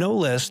has no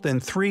less than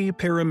 3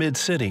 pyramid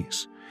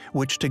cities,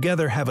 which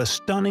together have a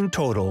stunning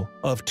total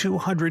of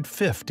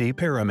 250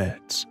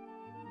 pyramids.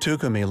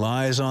 Tucumán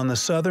lies on the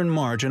southern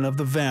margin of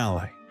the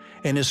valley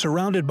and is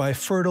surrounded by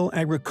fertile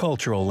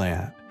agricultural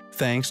land,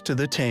 thanks to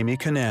the Tami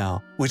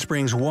Canal, which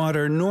brings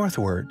water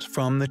northwards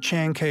from the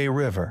Chankay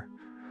River,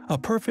 a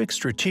perfect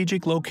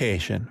strategic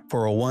location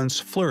for a once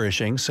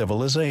flourishing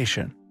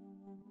civilization.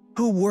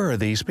 Who were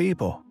these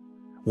people?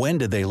 When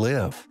did they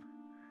live?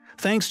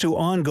 Thanks to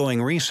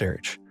ongoing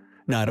research,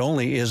 not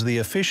only is the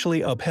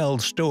officially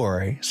upheld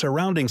story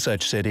surrounding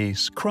such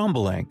cities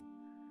crumbling,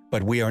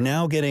 but we are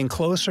now getting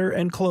closer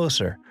and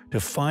closer to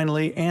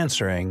finally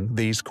answering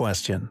these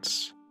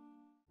questions.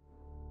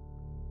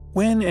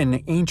 When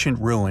an ancient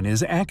ruin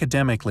is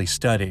academically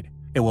studied,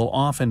 it will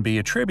often be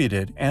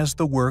attributed as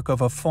the work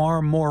of a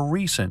far more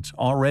recent,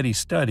 already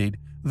studied,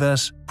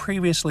 thus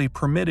previously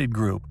permitted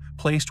group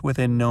placed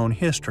within known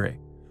history,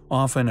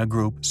 often a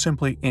group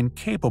simply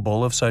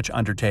incapable of such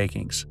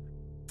undertakings.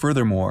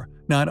 Furthermore,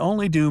 not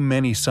only do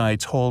many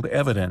sites hold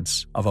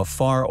evidence of a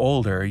far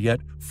older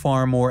yet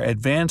far more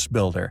advanced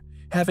builder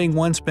having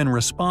once been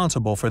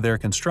responsible for their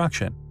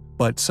construction,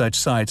 but such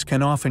sites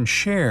can often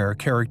share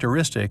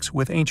characteristics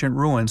with ancient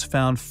ruins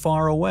found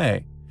far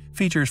away,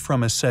 features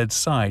from a said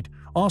site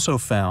also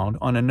found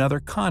on another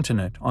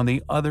continent on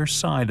the other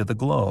side of the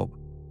globe.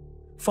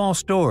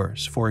 False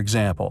doors, for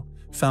example,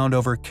 found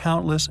over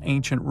countless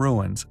ancient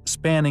ruins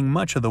spanning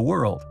much of the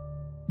world.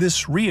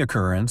 This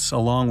reoccurrence,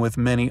 along with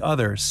many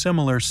other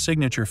similar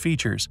signature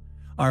features,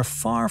 are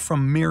far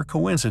from mere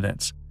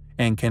coincidence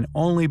and can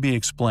only be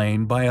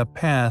explained by a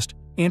past,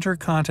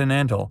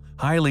 intercontinental,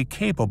 highly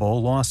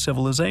capable lost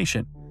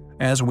civilization,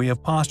 as we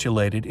have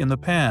postulated in the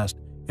past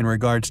in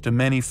regards to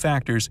many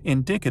factors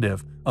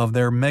indicative of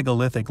their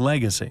megalithic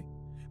legacy.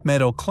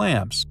 Metal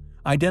clamps,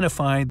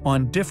 identified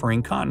on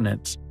differing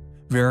continents,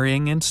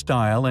 varying in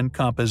style and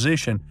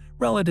composition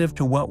relative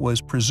to what was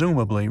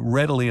presumably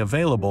readily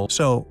available,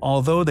 so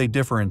although they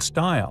differ in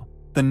style,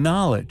 the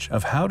knowledge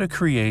of how to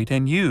create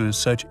and use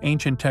such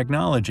ancient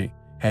technology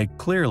had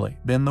clearly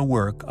been the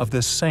work of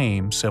the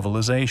same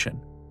civilization.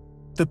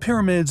 The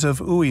pyramids of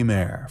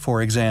Uimer,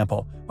 for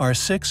example, are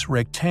 6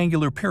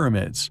 rectangular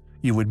pyramids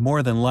you would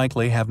more than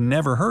likely have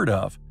never heard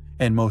of,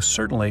 and most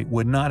certainly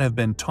would not have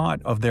been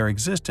taught of their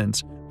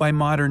existence by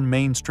modern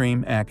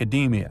mainstream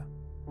academia.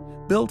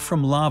 Built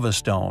from lava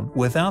stone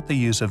without the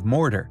use of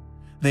mortar,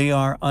 they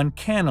are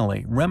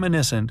uncannily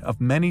reminiscent of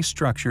many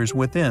structures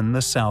within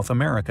the South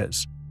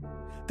Americas.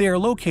 They are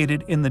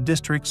located in the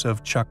districts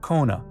of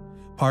Chacona,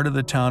 part of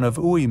the town of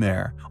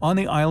Uimer, on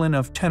the island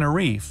of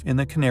Tenerife in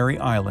the Canary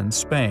Islands,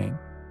 Spain.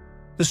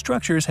 The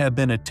structures have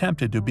been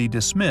attempted to be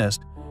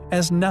dismissed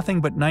as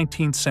nothing but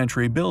 19th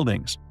century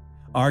buildings,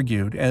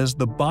 argued as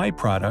the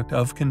byproduct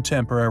of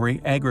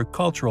contemporary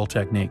agricultural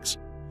techniques.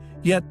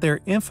 Yet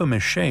their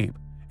infamous shape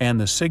and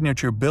the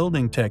signature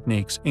building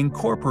techniques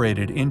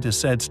incorporated into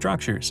said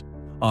structures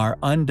are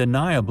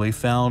undeniably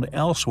found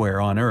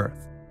elsewhere on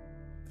Earth.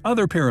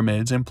 Other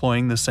pyramids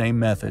employing the same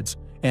methods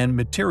and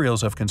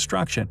materials of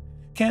construction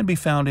can be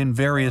found in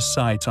various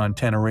sites on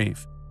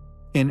Tenerife.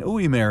 In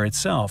Uimer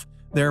itself,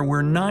 there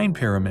were 9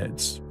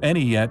 pyramids,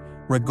 any yet,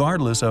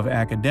 regardless of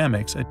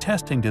academics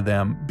attesting to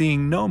them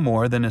being no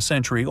more than a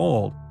century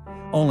old.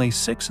 Only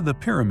 6 of the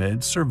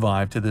pyramids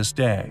survive to this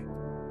day.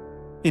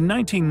 In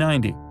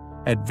 1990,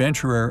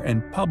 adventurer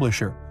and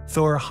publisher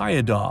Thor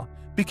Heyerdahl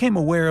became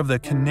aware of the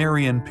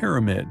Canarian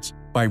pyramids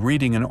by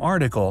reading an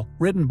article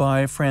written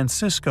by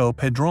Francisco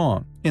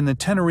Pedron in the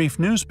Tenerife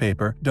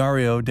newspaper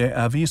Diario de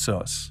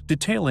Avisos,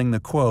 detailing the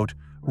quote,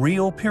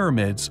 "real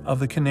pyramids of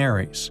the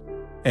Canaries,"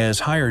 as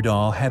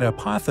Heyerdahl had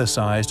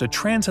hypothesized a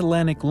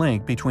transatlantic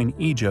link between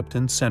Egypt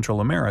and Central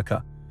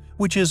America,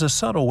 which is a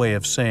subtle way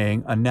of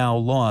saying a now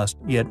lost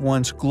yet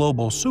once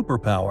global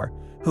superpower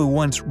who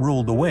once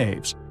ruled the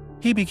waves.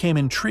 He became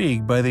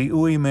intrigued by the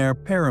Uimer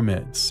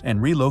pyramids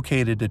and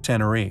relocated to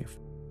Tenerife.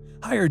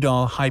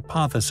 Heyerdahl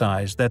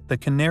hypothesized that the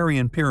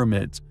Canarian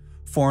pyramids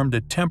formed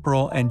a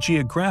temporal and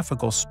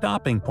geographical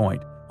stopping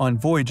point on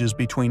voyages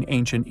between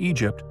ancient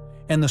Egypt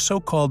and the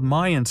so-called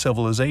Mayan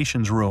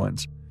civilization's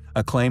ruins,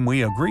 a claim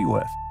we agree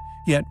with.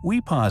 Yet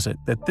we posit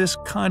that this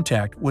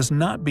contact was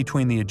not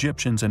between the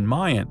Egyptians and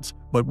Mayans,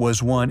 but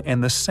was one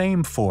and the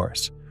same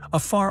force, a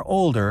far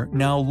older,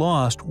 now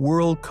lost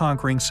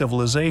world-conquering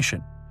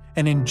civilization,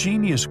 an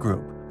ingenious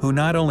group who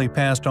not only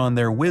passed on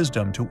their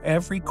wisdom to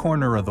every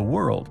corner of the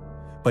world,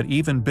 but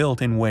even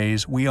built in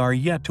ways we are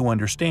yet to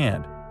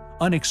understand.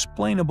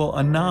 Unexplainable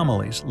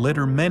anomalies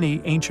litter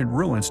many ancient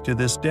ruins to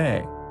this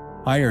day.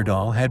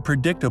 Heyerdahl had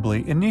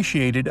predictably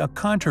initiated a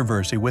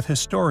controversy with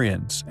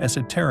historians,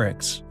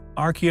 esoterics,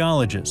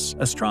 archaeologists,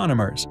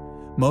 astronomers.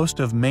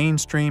 Most of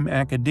mainstream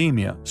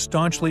academia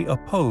staunchly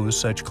opposed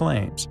such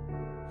claims.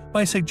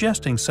 By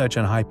suggesting such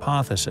an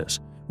hypothesis,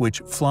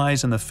 which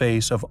flies in the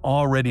face of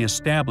already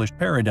established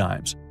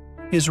paradigms,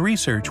 his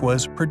research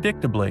was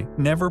predictably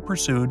never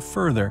pursued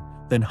further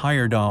than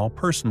Heyerdahl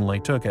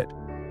personally took it.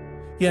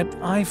 Yet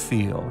I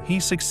feel he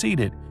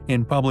succeeded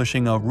in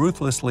publishing a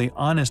ruthlessly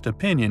honest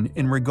opinion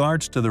in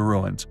regards to the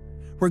ruins,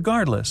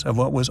 regardless of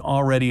what was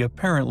already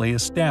apparently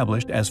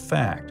established as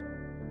fact.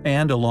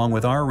 And along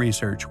with our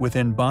research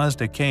within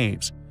Bosda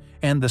caves,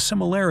 and the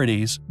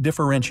similarities,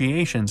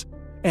 differentiations,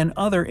 and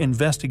other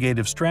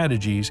investigative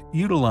strategies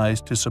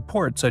utilized to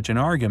support such an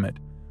argument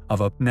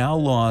of a now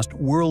lost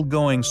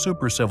world-going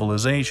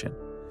super-civilization,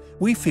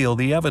 we feel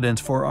the evidence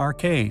for our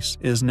case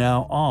is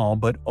now all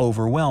but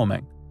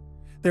overwhelming.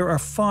 There are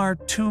far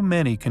too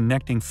many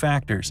connecting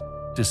factors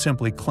to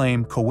simply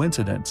claim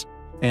coincidence,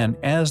 and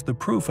as the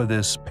proof of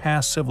this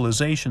past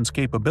civilization's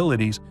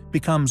capabilities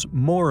becomes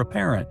more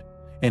apparent,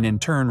 and in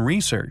turn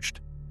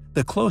researched,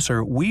 the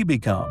closer we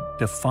become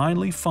to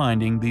finally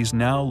finding these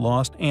now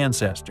lost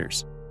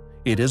ancestors.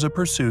 It is a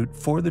pursuit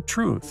for the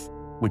truth,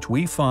 which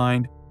we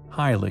find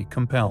highly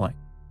compelling.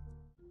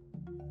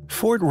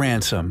 Fort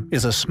Ransom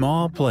is a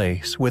small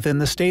place within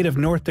the state of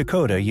North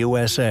Dakota,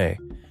 USA,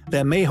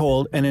 that may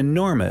hold an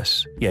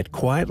enormous, yet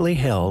quietly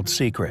held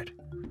secret.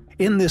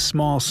 In this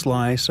small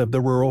slice of the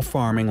rural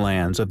farming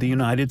lands of the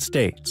United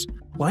States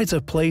lies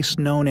a place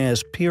known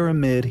as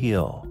Pyramid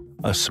Hill,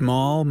 a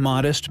small,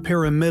 modest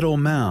pyramidal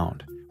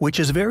mound, which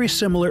is very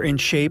similar in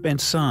shape and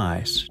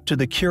size to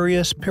the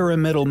curious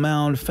pyramidal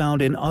mound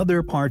found in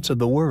other parts of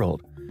the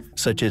world,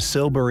 such as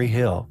Silbury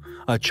Hill,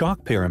 a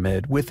chalk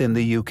pyramid within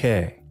the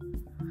UK.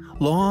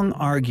 Long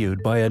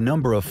argued by a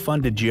number of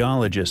funded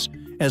geologists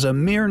as a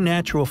mere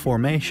natural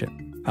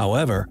formation.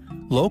 However,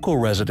 local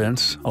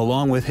residents,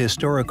 along with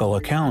historical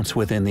accounts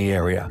within the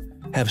area,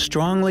 have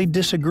strongly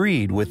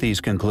disagreed with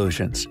these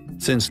conclusions,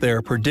 since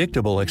their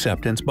predictable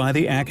acceptance by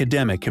the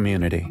academic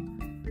community.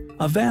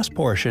 A vast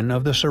portion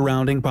of the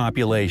surrounding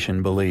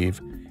population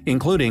believe,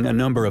 including a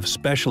number of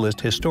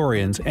specialist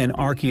historians and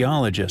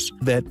archaeologists,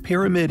 that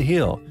Pyramid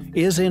Hill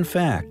is in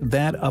fact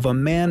that of a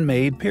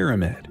man-made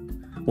pyramid.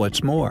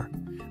 What's more,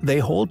 they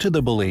hold to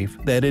the belief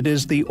that it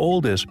is the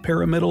oldest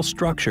pyramidal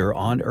structure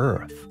on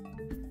Earth.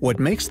 What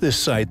makes this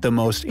site the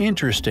most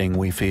interesting,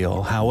 we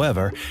feel,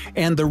 however,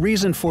 and the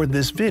reason for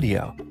this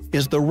video,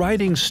 is the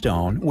writing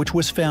stone which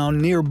was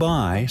found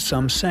nearby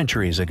some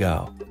centuries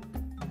ago.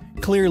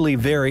 Clearly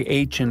very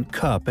ancient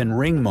cup and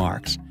ring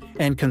marks,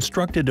 and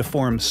constructed to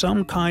form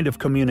some kind of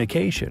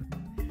communication,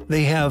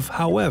 they have,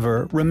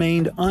 however,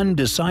 remained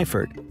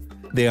undeciphered.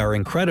 They are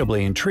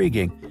incredibly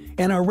intriguing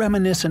and are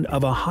reminiscent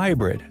of a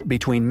hybrid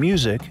between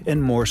music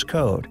and Morse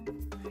code.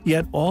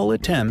 Yet all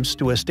attempts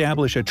to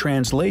establish a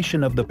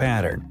translation of the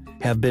pattern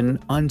have been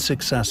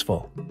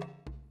unsuccessful.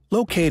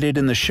 Located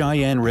in the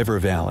Cheyenne River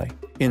Valley,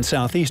 in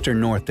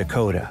southeastern North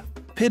Dakota,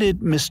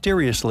 pitted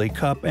mysteriously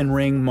cup and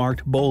ring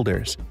marked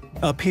boulders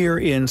appear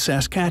in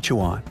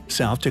Saskatchewan,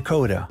 South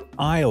Dakota,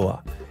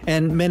 Iowa,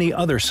 and many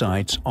other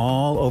sites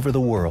all over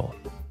the world.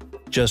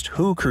 Just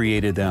who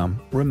created them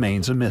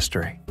remains a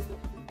mystery.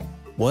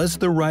 Was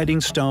the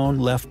writing stone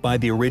left by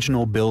the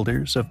original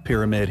builders of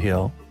Pyramid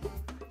Hill?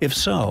 If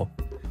so,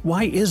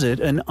 why is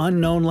it an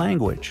unknown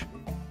language?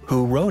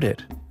 Who wrote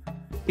it?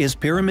 Is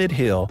Pyramid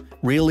Hill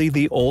really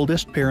the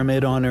oldest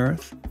pyramid on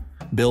Earth?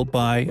 Built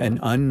by an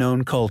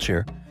unknown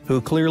culture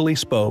who clearly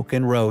spoke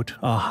and wrote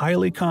a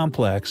highly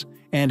complex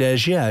and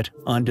as yet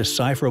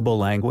undecipherable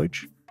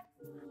language?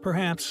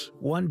 Perhaps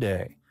one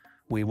day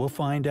we will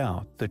find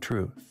out the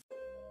truth.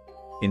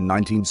 In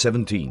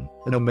 1917,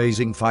 an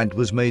amazing find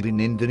was made in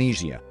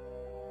Indonesia.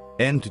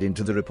 Entered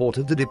into the report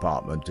of the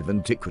Department of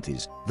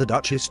Antiquities, the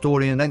Dutch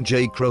historian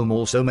N.J. Crome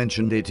also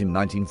mentioned it in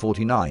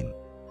 1949.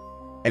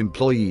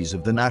 Employees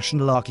of the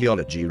National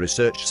Archaeology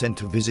Research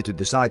Center visited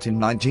the site in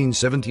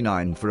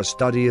 1979 for a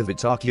study of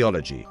its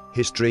archaeology,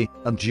 history,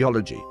 and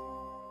geology.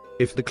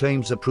 If the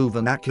claims are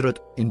proven accurate,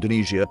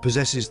 Indonesia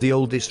possesses the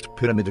oldest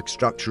pyramidic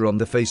structure on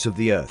the face of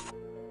the Earth.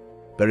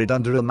 Buried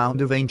under a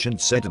mound of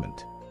ancient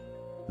sediment.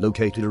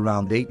 Located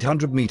around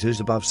 800 meters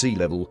above sea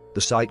level,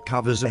 the site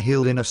covers a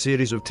hill in a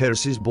series of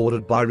terraces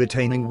bordered by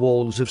retaining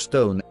walls of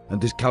stone,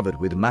 and is covered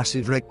with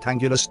massive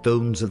rectangular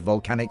stones of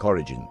volcanic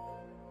origin.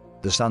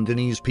 The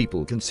Sundanese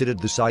people considered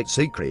the site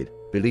sacred,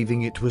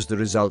 believing it was the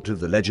result of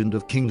the legend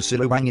of King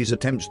Siliwangi's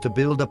attempts to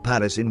build a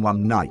palace in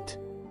one night.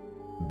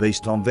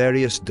 Based on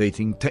various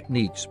dating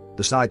techniques,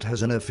 the site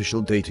has an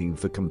official dating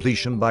for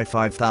completion by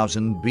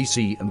 5000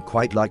 BC and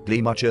quite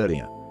likely much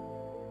earlier.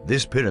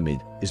 This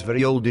pyramid is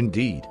very old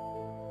indeed.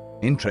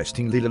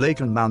 Interestingly, the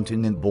Lakan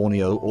Mountain in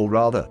Borneo, or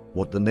rather,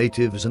 what the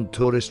natives and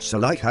tourists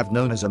alike have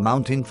known as a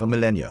mountain for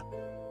millennia,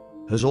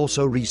 has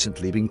also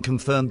recently been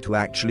confirmed to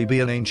actually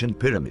be an ancient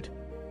pyramid.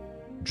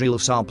 Drill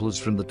samples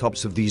from the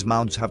tops of these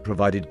mounds have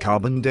provided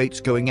carbon dates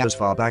going as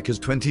far back as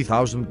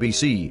 20,000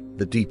 BC.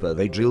 The deeper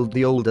they drilled,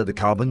 the older the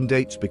carbon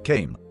dates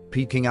became,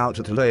 peaking out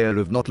at a layer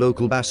of not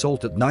local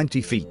basalt at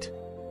 90 feet.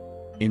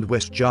 In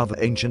West Java,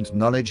 ancient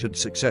knowledge had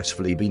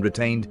successfully been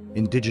retained.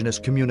 Indigenous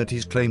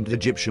communities claimed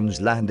Egyptians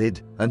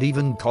landed and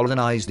even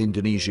colonized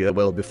Indonesia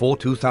well before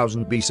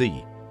 2000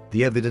 BC.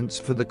 The evidence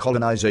for the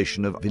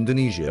colonization of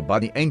Indonesia by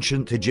the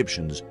ancient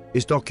Egyptians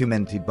is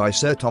documented by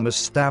Sir Thomas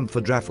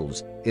Stamford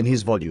Raffles in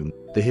his volume,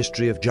 The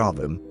History of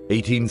Java,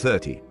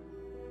 1830.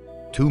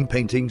 Tomb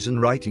paintings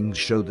and writings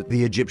show that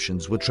the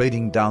Egyptians were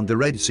trading down the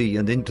Red Sea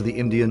and into the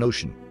Indian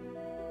Ocean.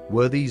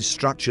 Were these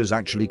structures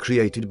actually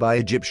created by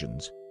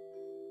Egyptians?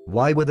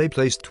 Why were they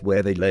placed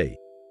where they lay?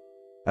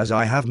 As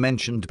I have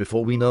mentioned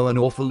before, we know an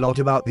awful lot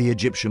about the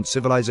Egyptian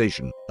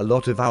civilization. A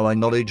lot of our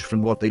knowledge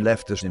from what they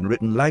left us in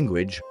written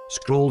language,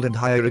 scrawled and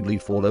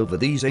hieroglyph all over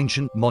these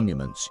ancient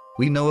monuments.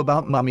 We know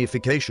about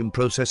mummification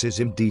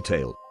processes in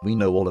detail. We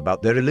know all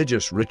about their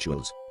religious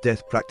rituals,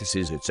 death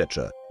practices,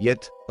 etc.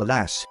 Yet,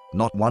 alas,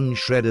 not one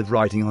shred of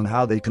writing on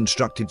how they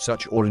constructed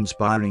such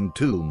awe-inspiring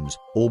tombs,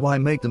 or why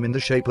make them in the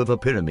shape of a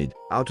pyramid,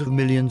 out of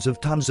millions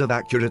of tons of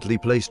accurately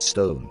placed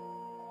stone.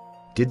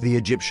 Did the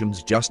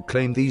Egyptians just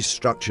claim these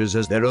structures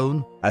as their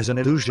own, as an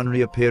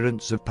illusionary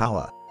appearance of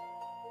power?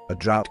 A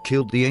drought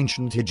killed the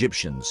ancient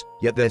Egyptians,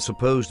 yet their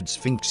supposed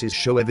sphinxes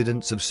show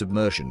evidence of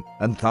submersion,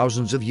 and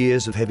thousands of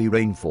years of heavy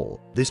rainfall.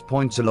 This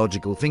points a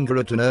logical finger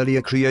at an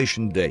earlier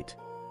creation date.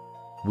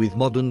 With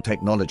modern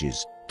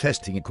technologies,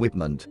 testing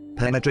equipment,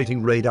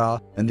 penetrating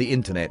radar, and the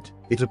internet,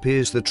 it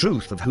appears the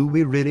truth of who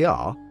we really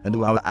are, and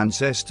who our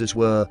ancestors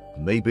were,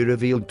 may be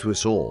revealed to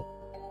us all.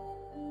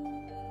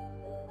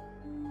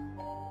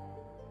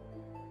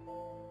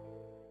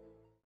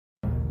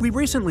 We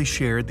recently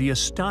shared the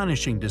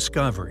astonishing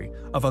discovery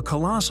of a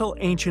colossal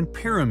ancient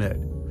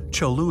pyramid,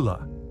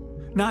 Cholula.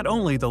 Not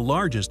only the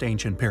largest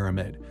ancient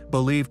pyramid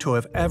believed to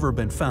have ever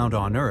been found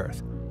on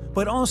Earth,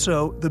 but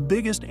also the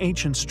biggest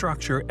ancient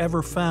structure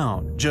ever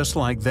found, just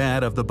like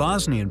that of the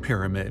Bosnian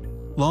pyramid,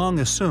 long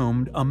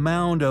assumed a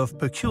mound of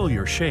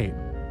peculiar shape.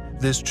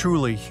 This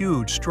truly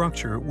huge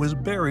structure was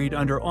buried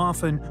under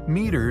often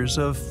meters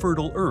of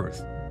fertile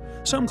earth.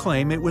 Some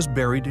claim it was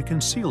buried to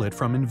conceal it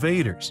from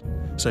invaders,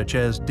 such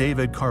as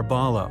David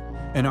Carballo,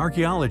 an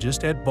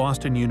archaeologist at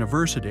Boston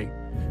University,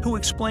 who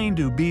explained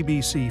to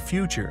BBC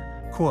Future,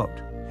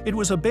 quote, "It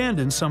was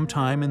abandoned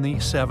sometime in the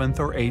 7th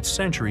or 8th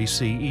century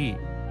CE.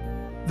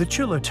 The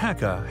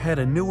Chiloteca had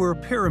a newer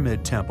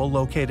pyramid temple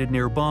located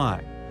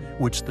nearby,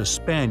 which the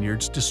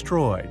Spaniards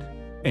destroyed."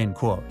 End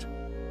quote.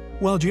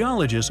 While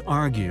geologists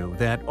argue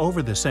that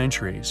over the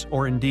centuries,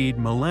 or indeed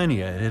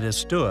millennia it has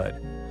stood,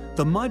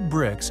 the mud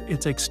bricks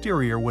its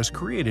exterior was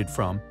created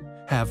from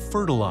have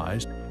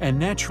fertilized and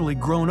naturally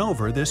grown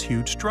over this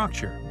huge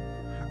structure,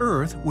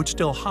 earth which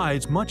still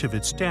hides much of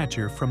its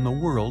stature from the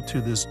world to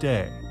this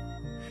day.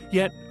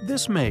 Yet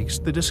this makes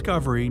the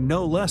discovery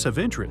no less of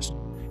interest.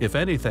 If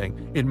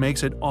anything, it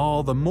makes it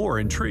all the more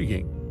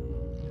intriguing.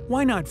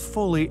 Why not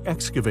fully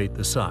excavate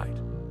the site?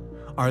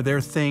 Are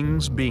there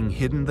things being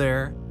hidden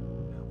there?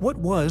 What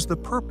was the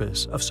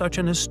purpose of such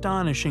an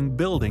astonishing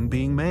building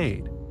being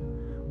made?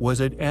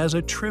 Was it as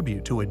a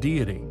tribute to a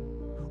deity?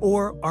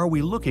 Or are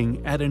we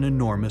looking at an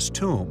enormous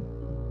tomb?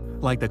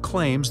 Like the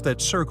claims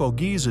that circle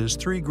Giza's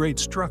three great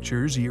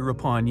structures year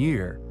upon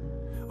year,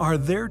 are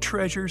their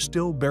treasures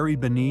still buried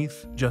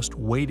beneath, just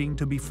waiting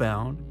to be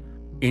found?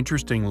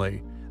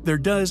 Interestingly, there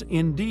does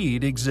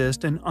indeed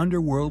exist an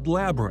underworld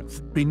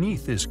labyrinth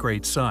beneath this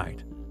great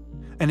site.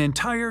 An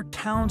entire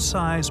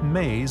town-sized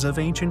maze of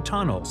ancient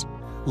tunnels,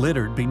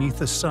 littered beneath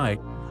the site,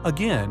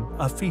 again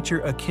a feature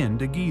akin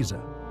to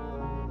Giza.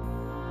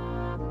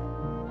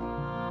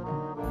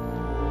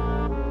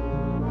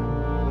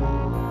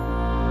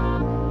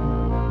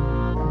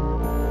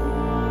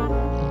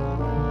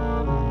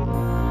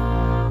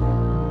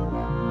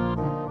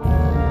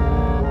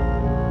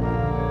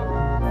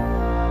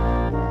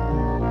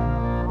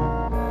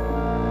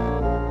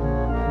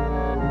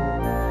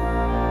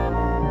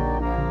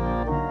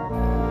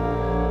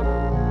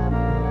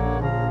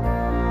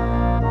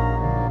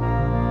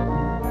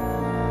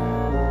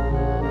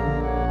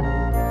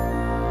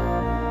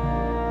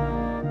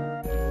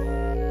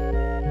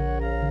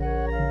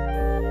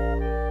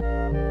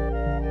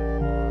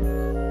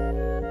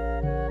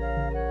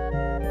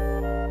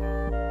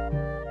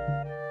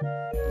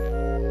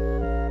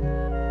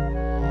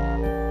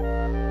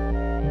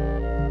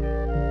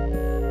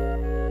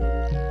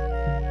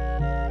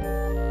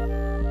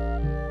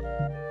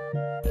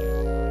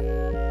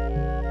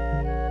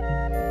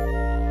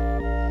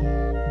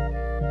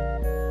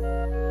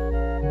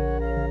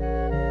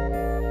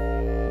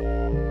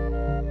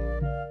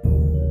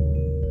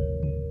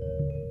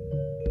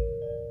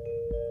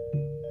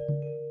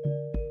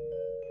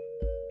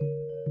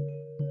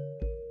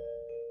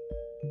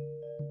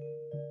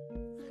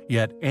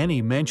 Yet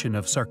any mention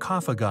of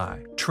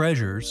sarcophagi,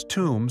 treasures,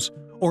 tombs,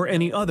 or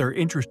any other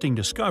interesting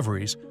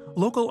discoveries,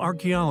 local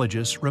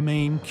archaeologists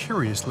remain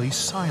curiously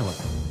silent,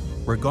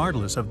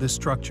 regardless of this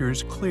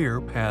structure's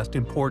clear past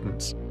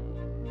importance.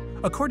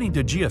 According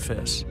to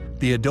Geophys,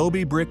 the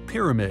adobe brick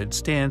pyramid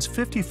stands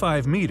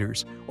 55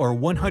 meters or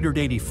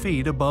 180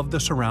 feet above the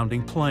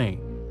surrounding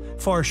plain,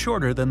 far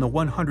shorter than the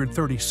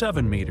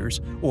 137 meters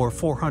or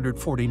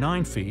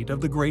 449 feet of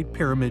the Great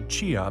Pyramid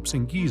Cheops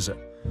in Giza,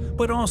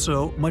 but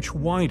also much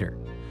wider,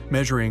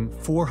 measuring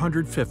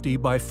 450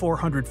 by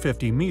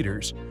 450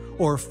 meters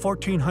or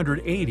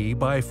 1,480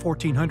 by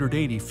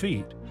 1,480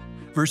 feet,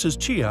 versus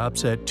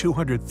Cheops at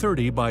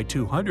 230 by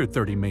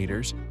 230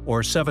 meters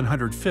or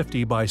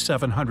 750 by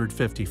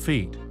 750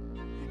 feet.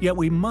 Yet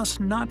we must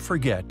not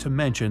forget to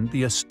mention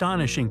the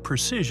astonishing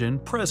precision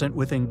present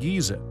within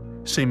Giza,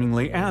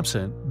 seemingly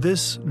absent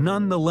this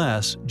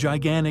nonetheless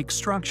gigantic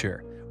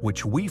structure,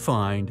 which we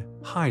find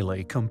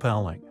highly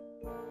compelling.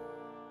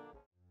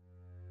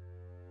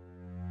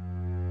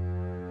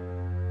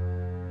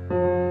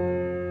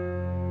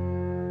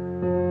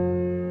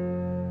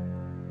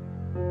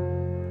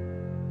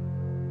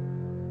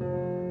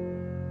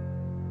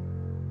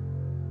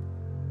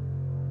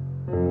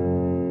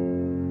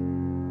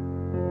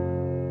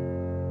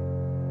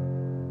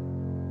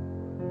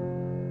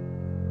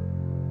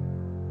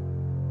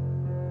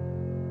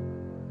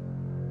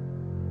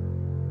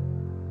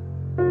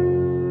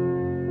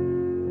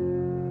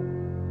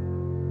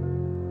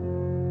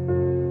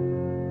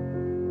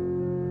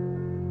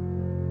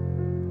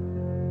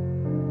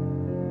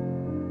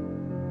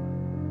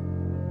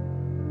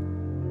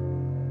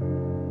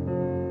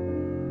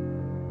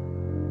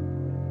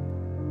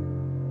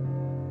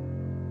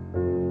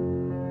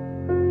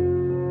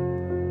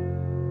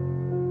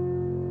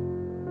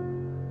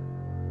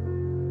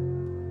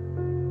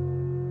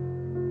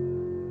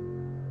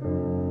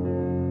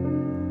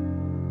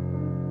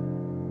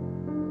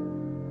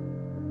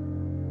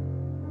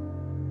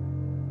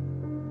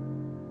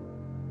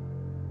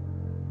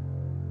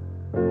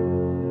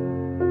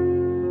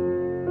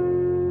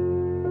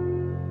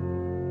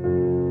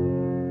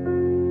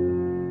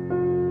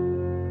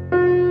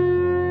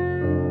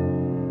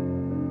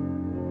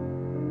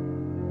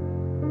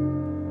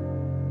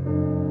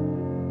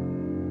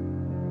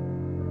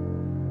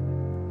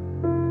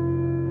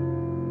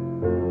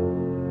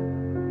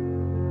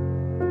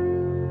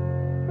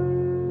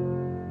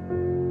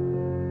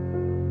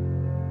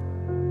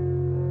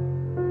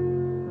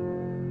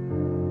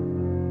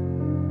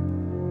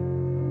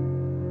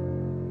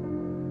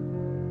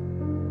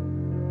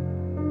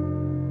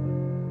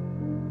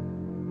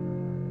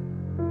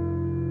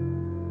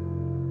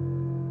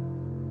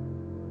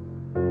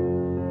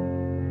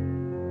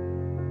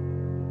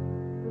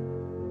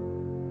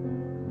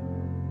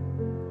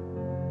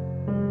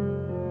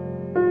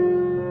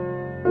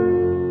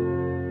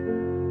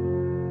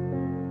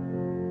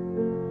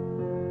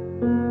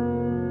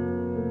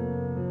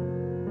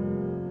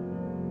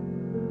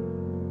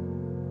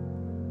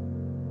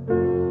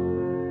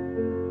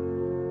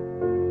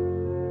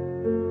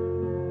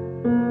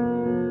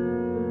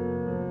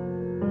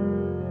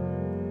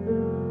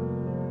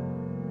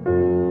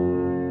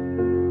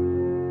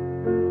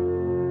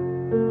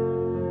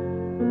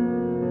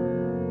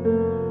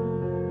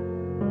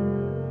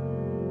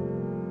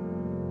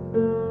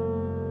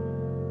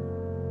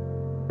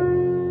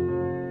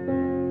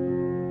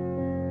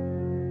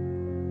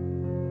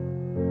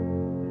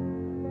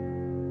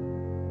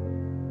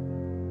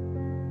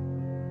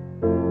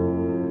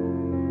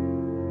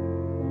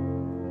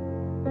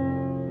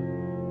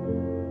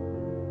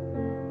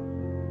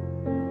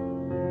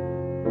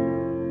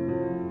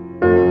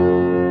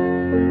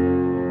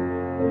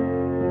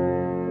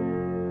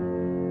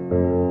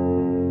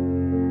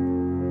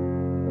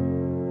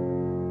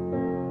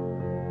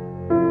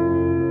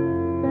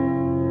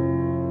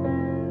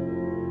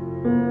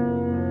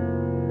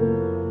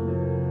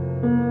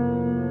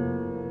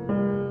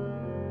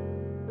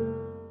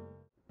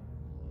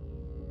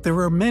 There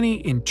are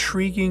many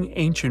intriguing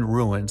ancient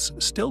ruins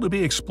still to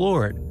be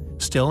explored,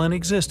 still in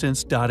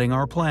existence dotting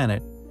our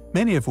planet,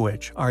 many of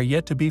which are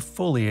yet to be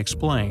fully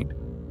explained.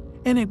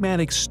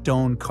 Enigmatic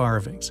stone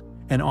carvings,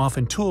 and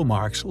often tool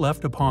marks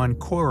left upon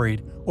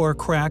quarried or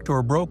cracked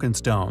or broken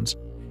stones,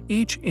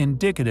 each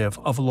indicative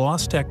of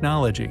lost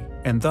technology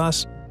and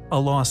thus a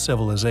lost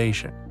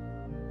civilization.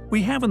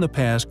 We have in the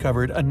past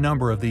covered a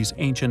number of these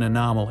ancient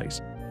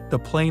anomalies, the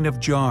Plain of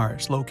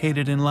Jars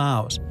located in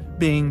Laos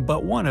being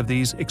but one of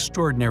these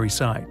extraordinary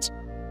sites.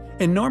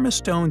 Enormous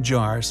stone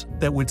jars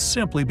that would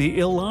simply be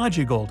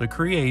illogical to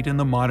create in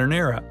the modern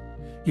era,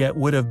 yet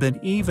would have been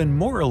even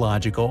more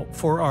illogical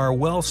for our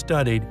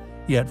well-studied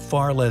yet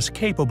far less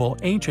capable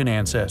ancient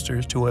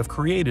ancestors to have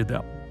created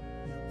them.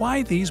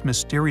 Why these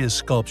mysterious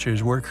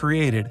sculptures were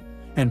created,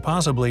 and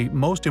possibly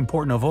most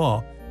important of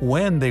all,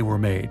 when they were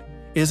made,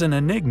 is an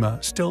enigma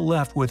still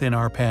left within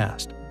our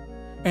past.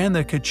 And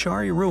the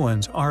Kachari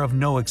ruins are of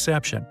no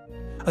exception,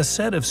 a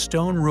set of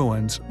stone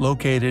ruins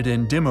located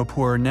in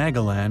Dimapur,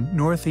 Nagaland,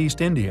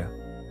 northeast India.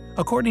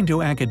 According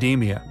to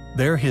academia,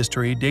 their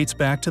history dates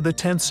back to the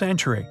 10th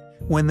century,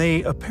 when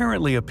they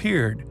apparently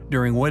appeared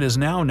during what is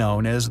now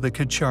known as the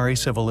Kachari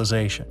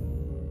civilization.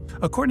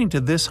 According to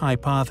this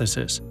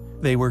hypothesis,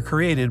 they were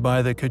created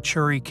by the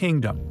Kachuri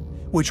kingdom,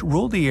 which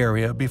ruled the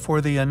area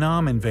before the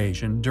Annam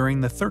invasion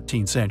during the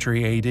 13th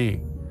century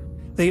AD.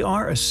 They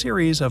are a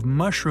series of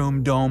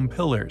mushroom dome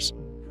pillars,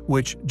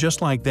 which,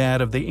 just like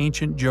that of the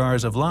ancient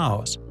jars of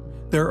Laos,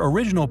 their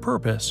original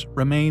purpose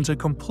remains a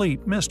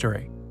complete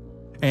mystery.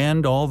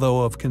 And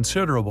although of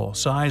considerable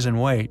size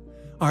and weight,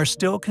 are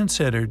still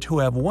considered to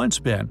have once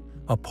been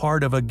a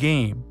part of a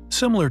game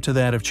similar to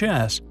that of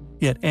chess,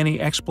 yet any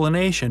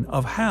explanation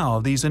of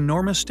how these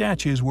enormous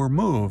statues were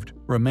moved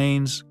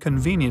remains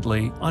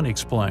conveniently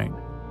unexplained.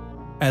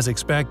 As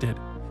expected,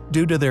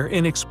 due to their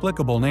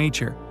inexplicable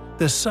nature,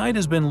 the site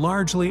has been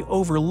largely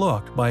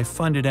overlooked by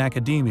funded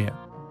academia.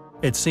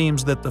 It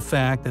seems that the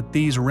fact that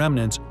these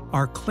remnants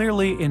are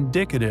clearly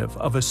indicative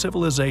of a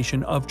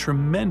civilization of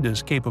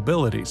tremendous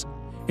capabilities,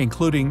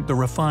 including the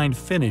refined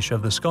finish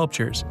of the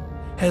sculptures,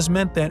 has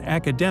meant that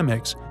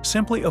academics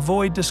simply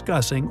avoid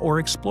discussing or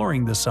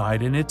exploring the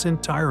site in its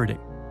entirety.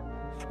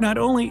 Not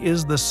only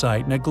is the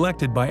site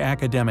neglected by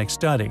academic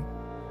study,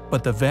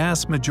 but the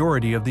vast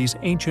majority of these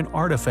ancient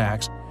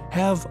artifacts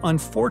have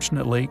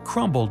unfortunately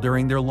crumbled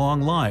during their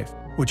long life,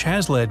 which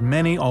has led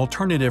many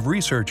alternative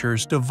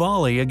researchers to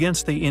volley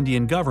against the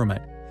Indian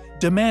government,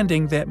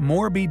 demanding that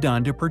more be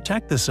done to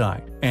protect the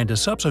site and to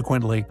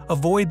subsequently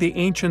avoid the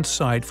ancient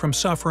site from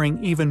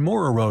suffering even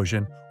more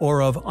erosion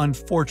or of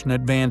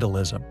unfortunate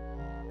vandalism.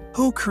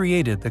 Who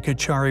created the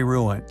Kachari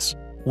ruins?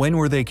 When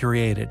were they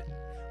created?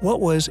 What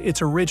was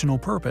its original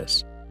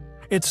purpose?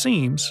 It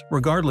seems,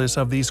 regardless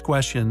of these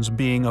questions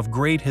being of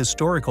great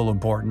historical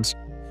importance,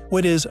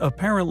 what is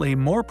apparently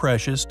more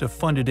precious to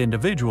funded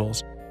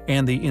individuals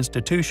and the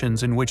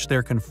institutions in which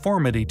their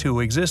conformity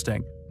to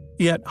existing,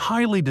 yet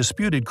highly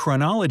disputed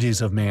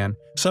chronologies of man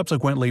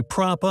subsequently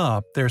prop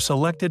up their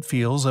selected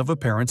fields of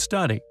apparent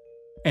study,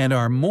 and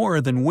are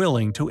more than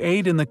willing to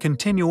aid in the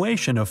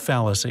continuation of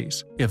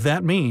fallacies, if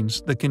that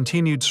means the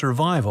continued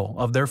survival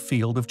of their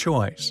field of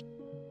choice.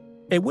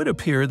 It would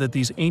appear that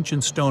these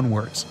ancient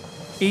stoneworks,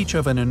 each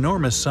of an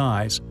enormous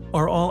size,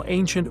 are all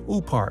ancient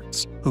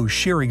uparts, whose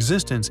sheer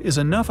existence is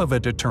enough of a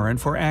deterrent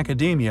for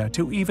academia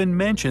to even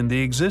mention the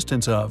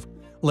existence of,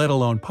 let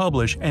alone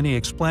publish any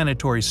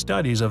explanatory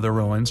studies of the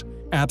ruins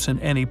absent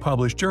any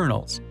published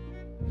journals.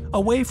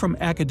 Away from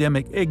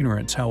academic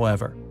ignorance,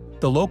 however,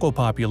 the local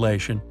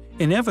population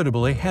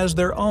inevitably has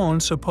their own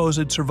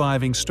supposed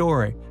surviving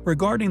story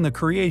regarding the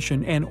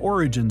creation and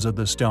origins of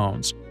the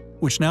stones,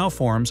 which now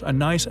forms a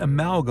nice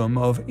amalgam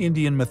of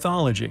Indian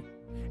mythology.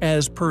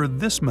 As per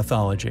this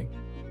mythology,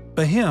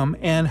 Bahim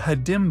and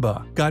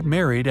Hidimba got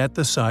married at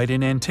the site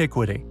in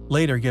antiquity,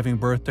 later giving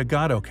birth to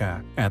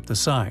Gatotkac at the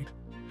site.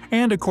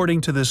 And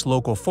according to this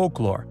local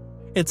folklore,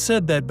 it's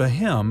said that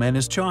Bahim and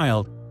his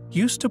child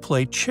used to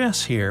play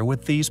chess here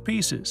with these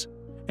pieces,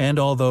 and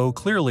although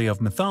clearly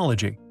of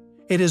mythology,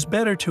 it is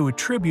better to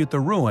attribute the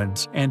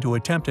ruins and to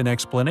attempt an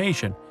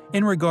explanation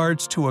in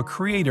regards to a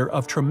creator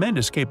of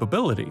tremendous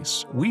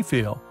capabilities, we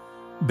feel.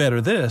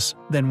 Better this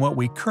than what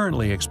we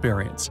currently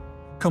experience.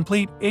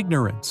 Complete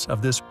ignorance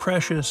of this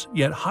precious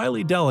yet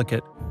highly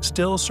delicate,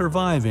 still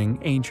surviving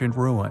ancient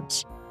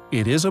ruins.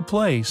 It is a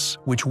place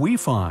which we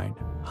find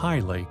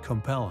highly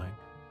compelling.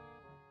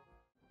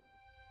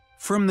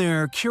 From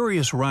their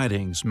curious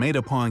writings made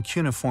upon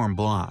cuneiform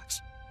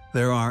blocks,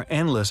 there are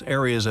endless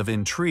areas of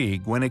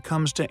intrigue when it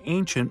comes to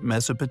ancient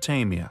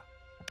Mesopotamia.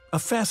 A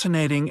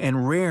fascinating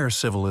and rare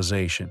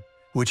civilization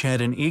which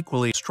had an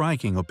equally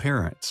striking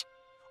appearance,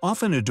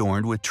 often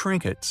adorned with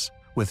trinkets,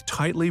 with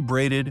tightly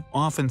braided,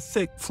 often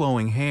thick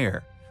flowing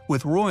hair,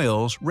 with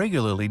royals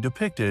regularly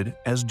depicted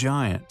as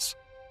giants.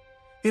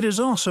 It is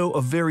also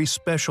a very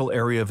special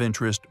area of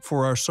interest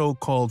for our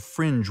so-called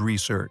fringe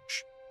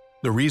research.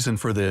 The reason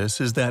for this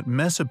is that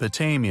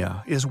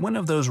Mesopotamia is one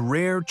of those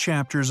rare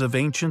chapters of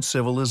ancient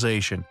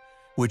civilization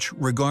which,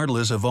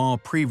 regardless of all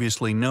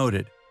previously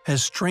noted,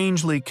 has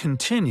strangely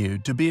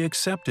continued to be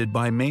accepted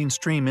by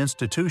mainstream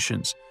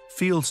institutions,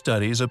 field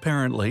studies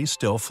apparently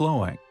still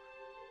flowing.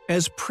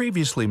 As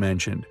previously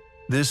mentioned,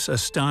 this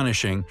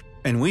astonishing,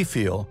 and we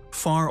feel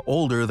far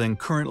older than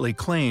currently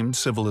claimed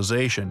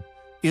civilization,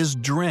 is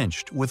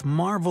drenched with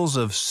marvels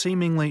of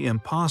seemingly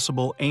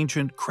impossible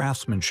ancient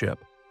craftsmanship,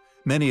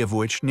 many of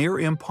which near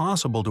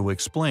impossible to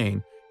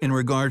explain in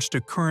regards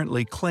to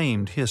currently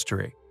claimed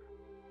history.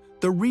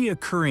 The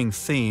reoccurring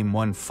theme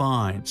one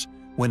finds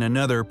when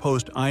another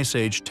post-Ice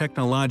Age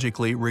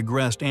technologically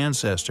regressed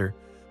ancestor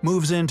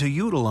moves in to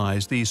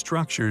utilize these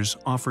structures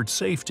offered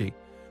safety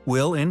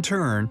will, in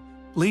turn,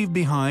 leave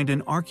behind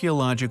an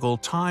archaeological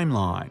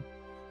timeline.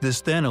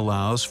 This then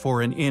allows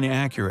for an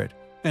inaccurate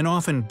and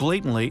often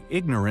blatantly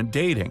ignorant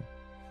dating,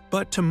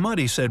 but to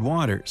muddy said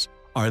waters,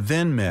 are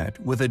then met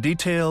with a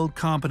detailed,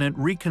 competent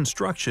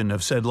reconstruction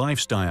of said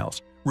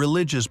lifestyles,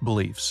 religious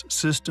beliefs,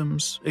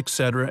 systems,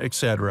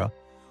 etc.,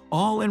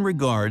 all in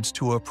regards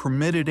to a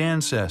permitted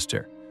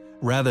ancestor,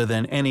 rather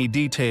than any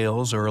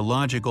details or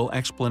logical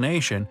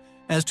explanation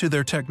as to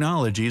their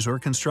technologies or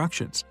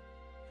constructions.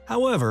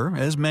 However,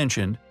 as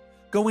mentioned,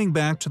 going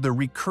back to the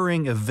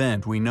recurring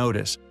event we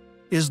notice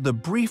is the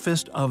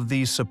briefest of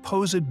these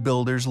supposed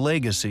builders'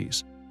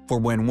 legacies, for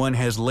when one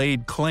has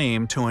laid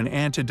claim to an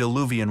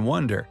antediluvian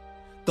wonder,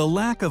 the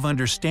lack of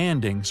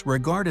understandings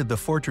regarding the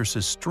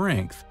fortress's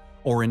strength,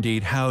 or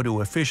indeed how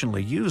to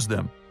efficiently use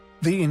them,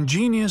 the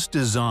ingenious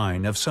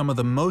design of some of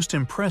the most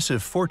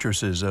impressive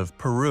fortresses of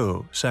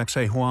Peru,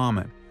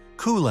 Sacsayhuaman,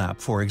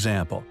 Kulap for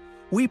example,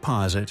 we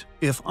posit,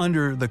 if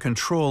under the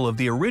control of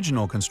the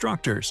original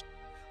constructors,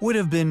 would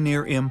have been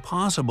near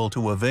impossible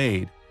to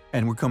evade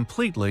and were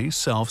completely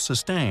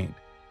self-sustained.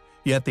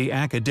 Yet the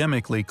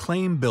academically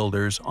claimed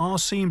builders all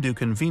seem to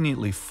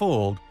conveniently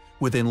fold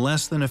within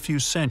less than a few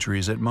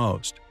centuries at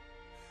most.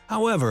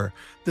 However,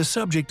 the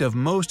subject of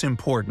most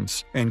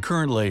importance, and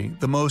currently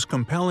the most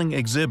compelling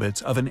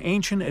exhibits of an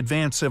ancient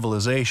advanced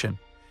civilization,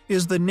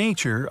 is the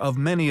nature of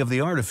many of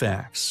the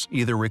artifacts,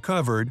 either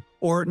recovered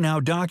or now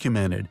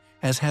documented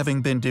as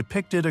having been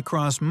depicted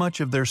across much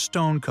of their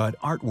stone-cut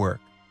artwork,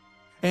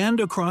 and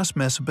across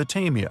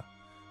Mesopotamia,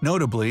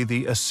 notably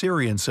the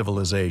Assyrian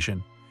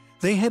civilization.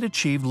 They had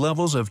achieved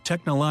levels of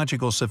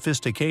technological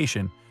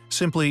sophistication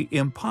simply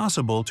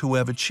impossible to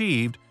have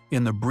achieved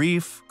in the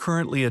brief,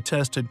 currently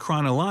attested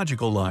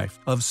chronological life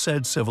of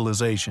said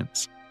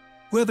civilizations.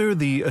 Whether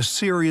the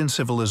Assyrian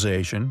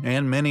civilization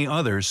and many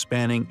others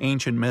spanning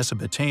ancient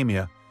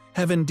Mesopotamia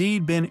have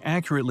indeed been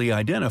accurately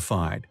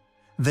identified,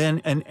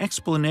 then an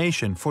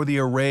explanation for the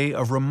array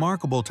of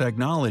remarkable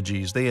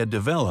technologies they had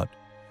developed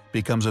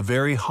becomes a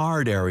very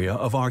hard area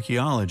of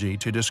archaeology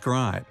to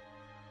describe.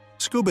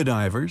 Scuba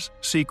divers,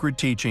 secret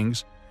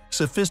teachings,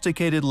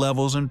 sophisticated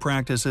levels and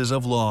practices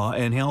of law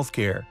and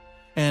healthcare,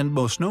 and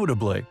most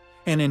notably,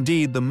 and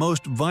indeed the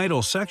most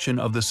vital section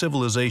of the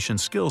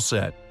civilization's skill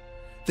set,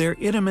 their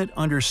intimate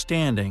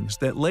understandings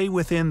that lay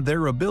within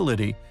their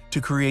ability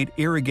to create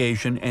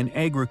irrigation and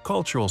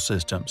agricultural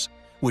systems,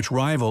 which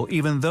rival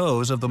even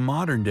those of the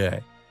modern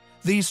day.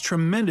 These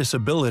tremendous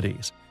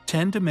abilities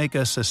tend to make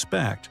us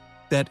suspect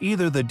that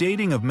either the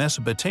dating of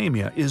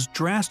Mesopotamia is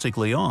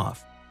drastically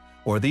off,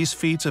 or these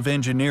feats of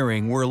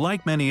engineering were,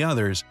 like many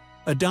others,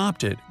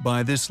 adopted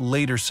by this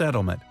later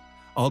settlement,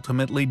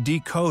 ultimately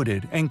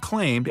decoded and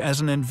claimed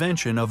as an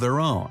invention of their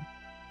own.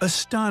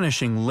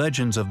 Astonishing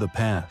legends of the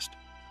past,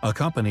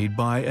 accompanied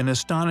by an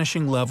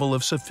astonishing level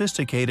of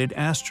sophisticated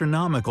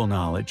astronomical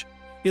knowledge,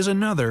 is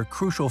another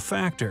crucial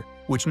factor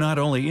which not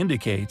only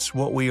indicates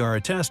what we are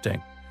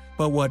attesting,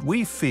 but what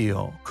we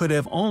feel could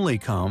have only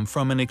come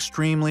from an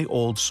extremely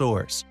old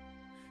source,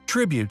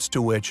 tributes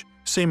to which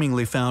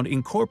seemingly found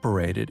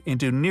incorporated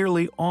into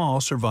nearly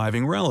all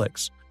surviving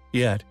relics.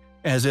 Yet,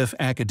 as if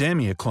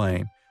academia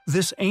claim,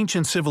 this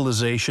ancient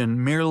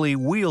civilization merely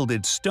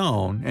wielded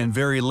stone and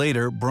very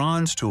later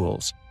bronze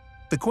tools.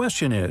 The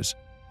question is,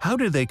 how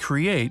did they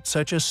create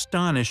such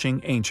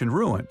astonishing ancient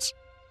ruins?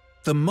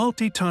 The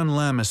multi-ton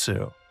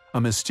lamassu,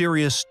 a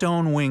mysterious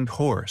stone-winged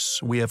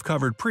horse we have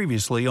covered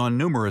previously on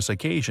numerous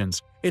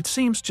occasions, it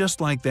seems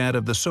just like that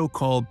of the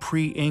so-called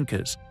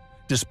pre-Incas,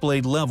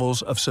 displayed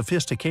levels of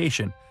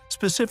sophistication,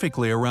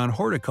 specifically around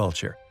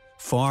horticulture,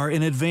 far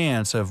in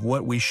advance of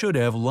what we should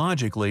have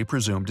logically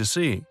presumed to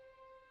see.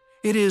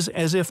 It is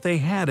as if they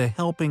had a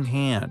helping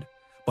hand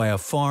by a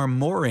far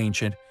more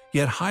ancient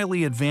yet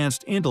highly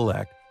advanced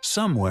intellect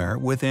somewhere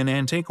within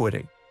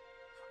antiquity.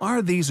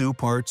 Are these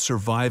Uparts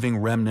surviving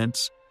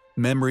remnants,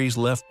 memories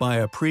left by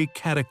a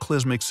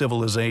pre-cataclysmic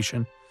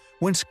civilization,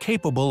 once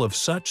capable of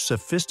such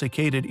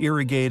sophisticated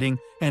irrigating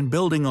and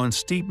building on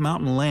steep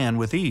mountain land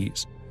with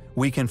ease?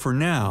 We can for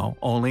now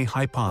only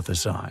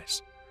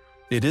hypothesize.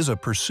 It is a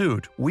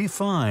pursuit we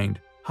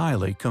find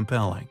highly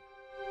compelling.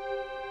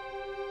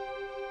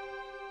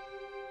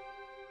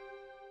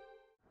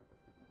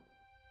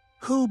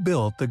 Who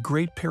built the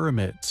Great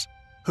Pyramids?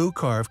 Who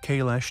carved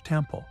Kailash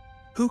Temple?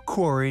 Who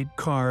quarried,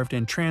 carved,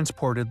 and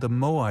transported the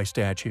Moai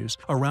statues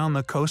around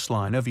the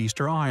coastline of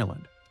Easter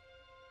Island?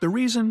 The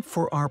reason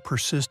for our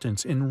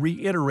persistence in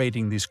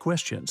reiterating these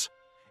questions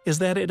is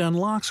that it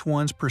unlocks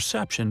one's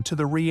perception to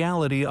the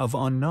reality of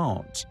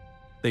unknowns.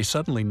 They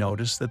suddenly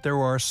notice that there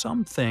are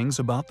some things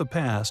about the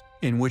past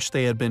in which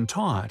they had been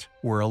taught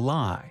were a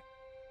lie.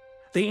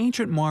 The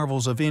ancient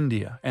marvels of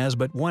India as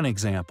but one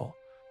example.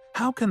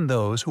 How can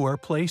those who are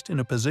placed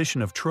in a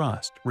position of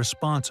trust,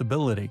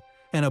 responsibility,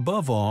 and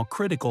above all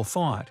critical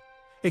thought,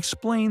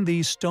 explain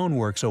these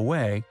stoneworks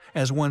away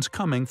as once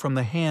coming from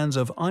the hands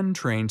of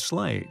untrained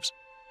slaves?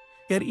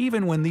 Yet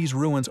even when these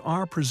ruins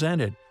are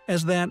presented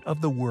as that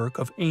of the work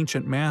of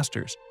ancient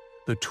masters,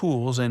 the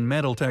tools and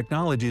metal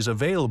technologies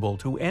available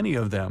to any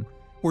of them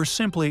were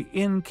simply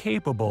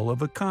incapable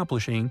of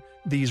accomplishing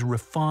these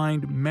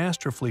refined,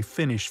 masterfully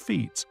finished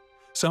feats,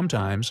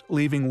 sometimes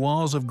leaving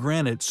walls of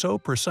granite so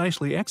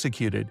precisely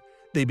executed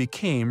they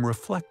became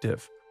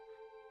reflective.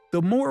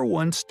 The more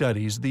one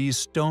studies these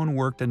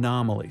stone-worked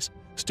anomalies,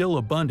 still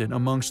abundant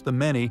amongst the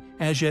many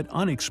as yet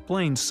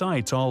unexplained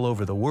sites all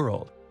over the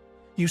world,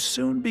 you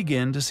soon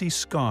begin to see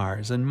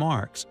scars and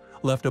marks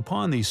left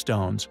upon these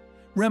stones,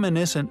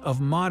 reminiscent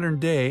of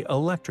modern-day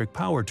electric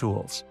power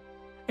tools,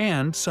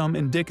 and some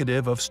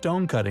indicative of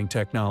stone-cutting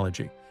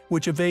technology,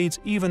 which evades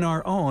even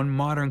our own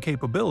modern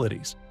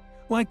capabilities,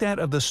 like that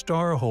of the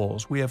star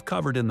holes we have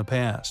covered in the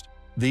past.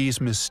 These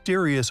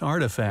mysterious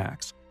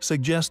artifacts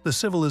suggest the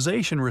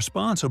civilization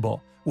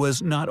responsible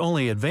was not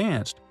only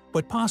advanced,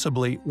 but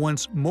possibly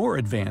once more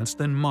advanced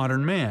than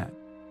modern man.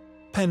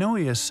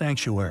 Panoia's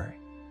Sanctuary.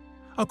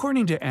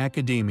 According to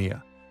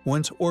academia,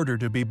 once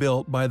ordered to be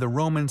built by the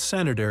Roman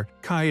senator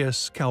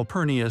Caius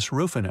Calpurnius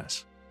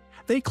Rufinus,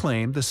 they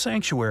claimed the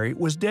sanctuary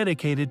was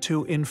dedicated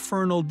to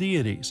infernal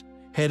deities,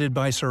 headed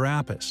by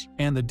Serapis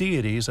and the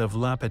deities of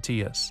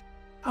Lapatius.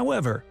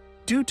 However,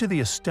 due to the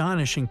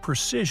astonishing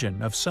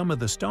precision of some of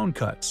the stone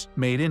cuts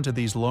made into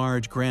these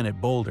large granite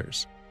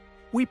boulders,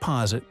 we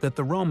posit that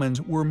the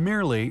Romans were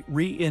merely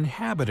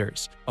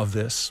re-inhabitors of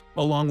this,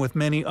 along with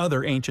many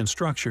other ancient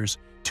structures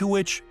to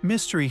which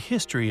mystery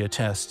history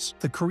attests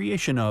the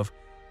creation of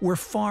were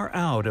far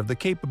out of the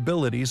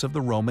capabilities of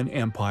the Roman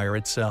Empire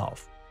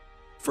itself.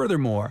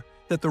 Furthermore,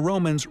 that the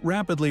Romans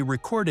rapidly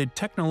recorded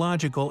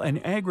technological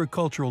and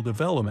agricultural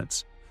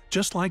developments,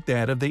 just like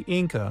that of the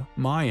Inca,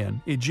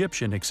 Mayan,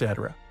 Egyptian,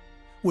 etc.,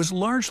 was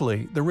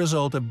largely the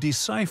result of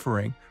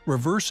deciphering,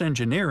 reverse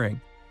engineering,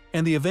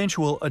 and the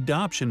eventual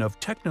adoption of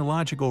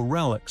technological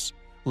relics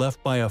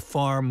left by a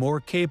far more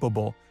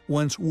capable,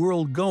 once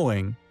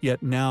world-going,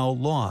 yet now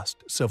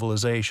lost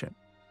civilization.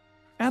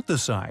 At the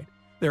site,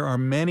 there are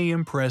many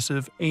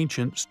impressive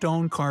ancient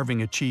stone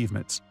carving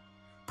achievements: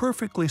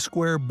 perfectly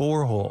square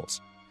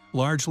boreholes,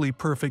 largely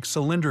perfect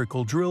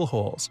cylindrical drill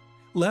holes,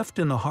 left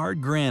in the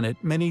hard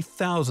granite many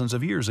thousands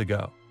of years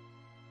ago.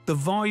 The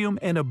volume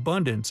and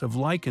abundance of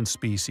lichen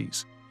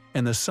species,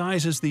 and the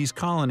sizes these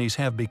colonies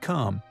have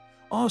become,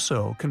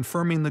 also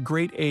confirming the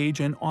great age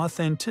and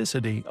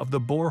authenticity of the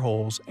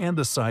boreholes and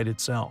the site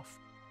itself.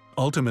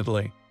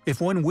 Ultimately,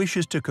 if one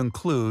wishes to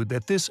conclude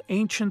that this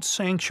ancient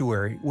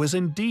sanctuary was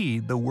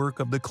indeed the work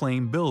of the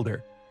claimed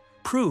builder,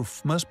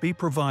 proof must be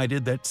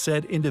provided that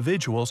said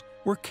individuals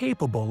were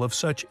capable of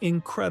such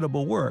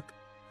incredible work,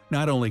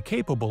 not only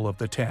capable of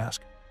the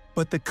task,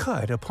 but the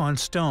cut upon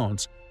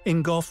stones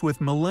engulfed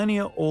with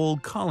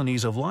millennia-old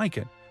colonies of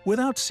lichen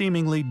without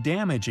seemingly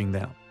damaging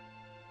them.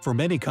 For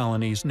many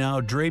colonies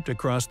now draped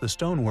across the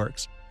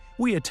stoneworks,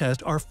 we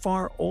attest are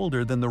far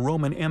older than the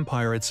Roman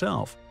Empire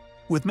itself,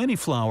 with many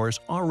flowers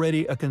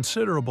already a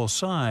considerable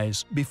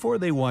size before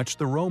they watched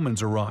the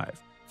Romans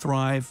arrive,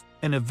 thrive,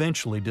 and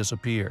eventually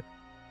disappear.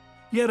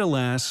 Yet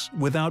alas,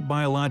 without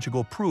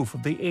biological proof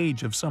of the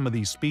age of some of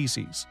these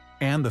species,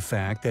 and the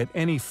fact that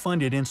any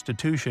funded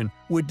institution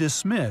would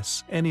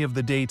dismiss any of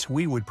the dates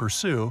we would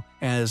pursue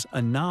as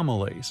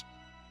anomalies,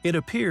 it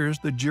appears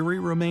the jury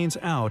remains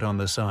out on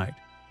the site,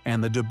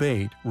 and the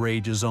debate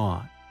rages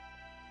on.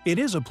 It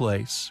is a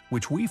place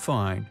which we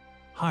find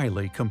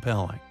highly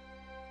compelling.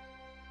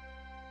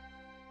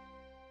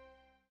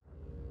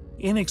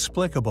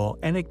 inexplicable,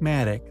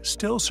 enigmatic,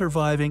 still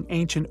surviving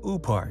ancient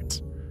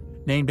ooparts.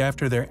 Named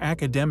after their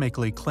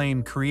academically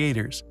claimed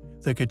creators,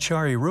 the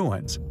Kachari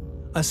ruins,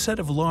 a set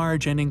of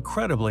large and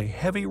incredibly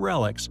heavy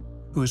relics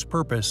whose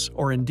purpose,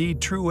 or indeed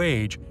true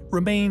age,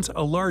 remains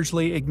a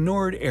largely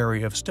ignored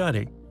area of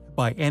study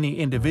by any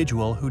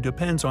individual who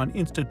depends on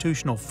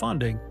institutional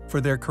funding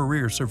for their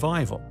career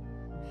survival.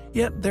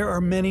 Yet there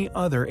are many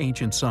other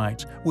ancient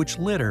sites which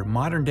litter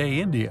modern-day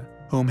India,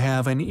 whom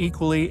have an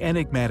equally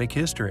enigmatic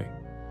history.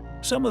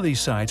 Some of these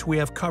sites we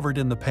have covered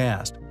in the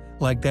past,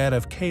 like that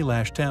of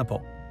Kailash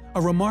Temple,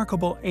 a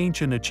remarkable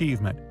ancient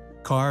achievement,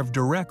 carved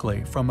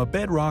directly from a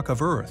bedrock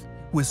of earth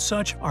with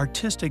such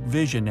artistic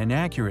vision and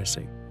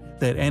accuracy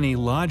that any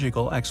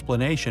logical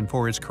explanation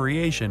for its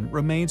creation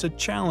remains a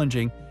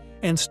challenging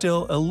and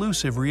still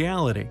elusive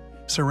reality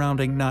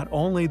surrounding not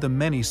only the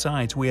many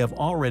sites we have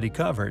already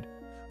covered,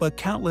 but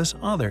countless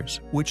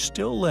others which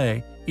still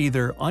lay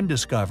either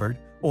undiscovered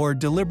or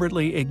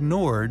deliberately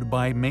ignored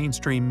by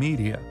mainstream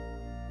media.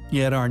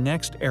 Yet our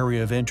next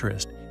area of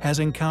interest has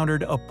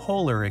encountered a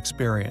polar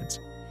experience,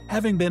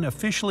 having been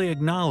officially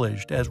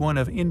acknowledged as one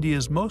of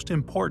India's most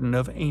important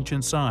of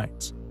ancient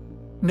sites.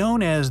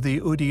 Known as the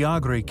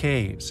Udayagiri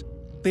Caves,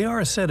 they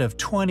are a set of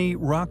 20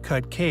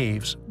 rock-cut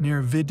caves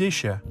near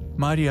Vidisha,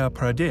 Madhya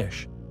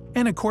Pradesh,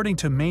 and according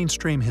to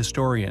mainstream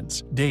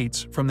historians,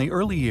 dates from the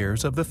early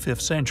years of the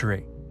 5th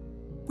century.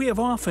 We have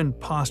often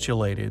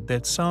postulated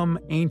that some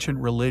ancient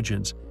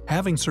religions,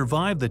 having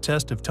survived the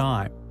test of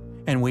time,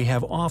 and we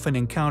have often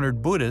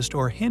encountered Buddhist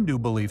or Hindu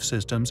belief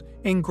systems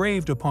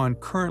engraved upon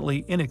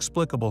currently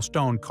inexplicable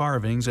stone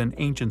carvings and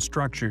ancient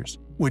structures,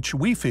 which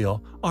we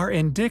feel are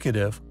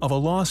indicative of a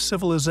lost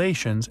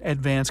civilization's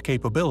advanced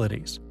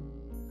capabilities.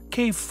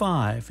 Cave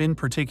 5, in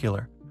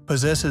particular,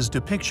 possesses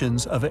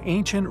depictions of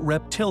ancient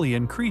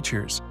reptilian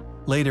creatures,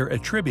 later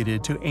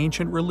attributed to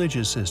ancient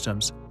religious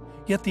systems,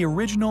 yet the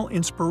original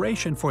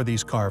inspiration for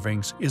these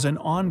carvings is an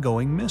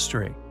ongoing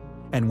mystery,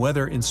 and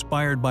whether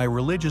inspired by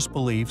religious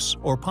beliefs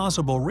or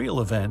possible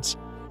real events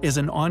is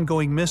an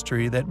ongoing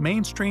mystery that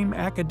mainstream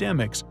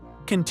academics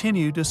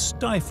continue to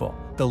stifle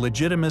the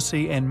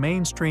legitimacy and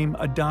mainstream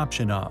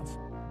adoption of.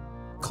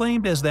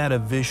 Claimed as that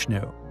of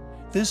Vishnu,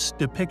 this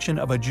depiction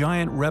of a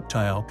giant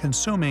reptile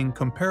consuming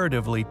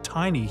comparatively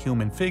tiny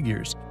human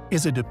figures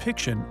is a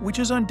depiction which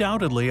is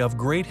undoubtedly of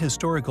great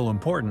historical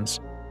importance,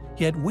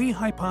 yet we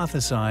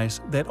hypothesize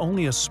that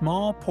only a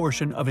small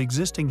portion of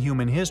existing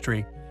human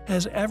history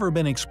has ever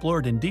been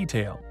explored in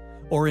detail,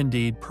 or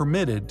indeed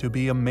permitted to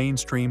be a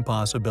mainstream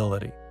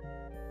possibility.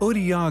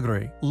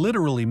 Udayagiri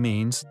literally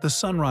means the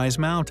Sunrise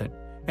Mountain,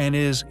 and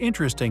is,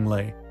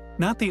 interestingly,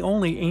 not the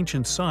only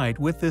ancient site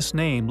with this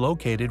name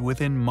located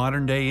within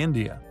modern-day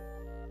India.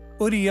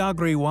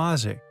 Udayagiri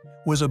Wazi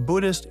was a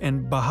Buddhist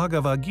and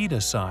Bhagavad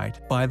Gita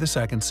site by the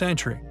 2nd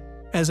century,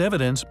 as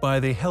evidenced by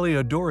the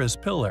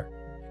Heliodorus pillar,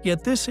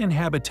 yet this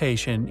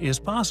inhabitation is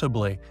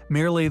possibly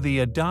merely the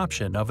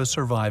adoption of a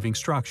surviving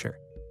structure.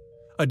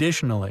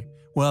 Additionally,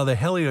 while the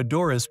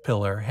Heliodorus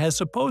pillar has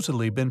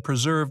supposedly been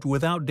preserved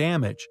without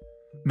damage,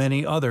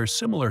 many other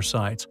similar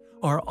sites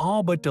are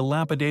all but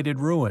dilapidated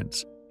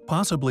ruins,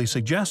 possibly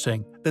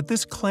suggesting that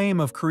this claim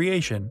of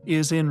creation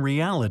is in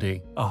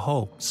reality a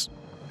hoax.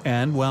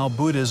 And while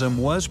Buddhism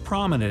was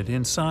prominent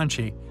in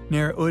Sanchi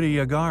near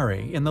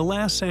Udayagiri in the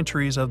last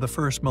centuries of the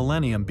 1st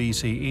millennium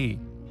BCE,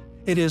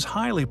 it is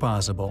highly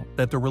possible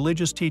that the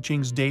religious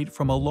teachings date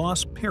from a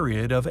lost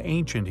period of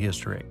ancient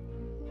history.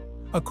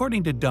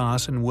 According to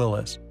Doss and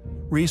Willis,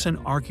 recent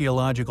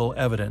archaeological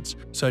evidence,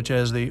 such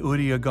as the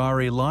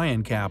Udayagiri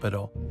lion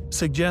capital,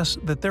 suggests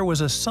that there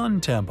was a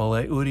sun temple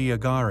at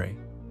Udayagiri.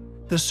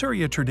 The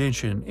Surya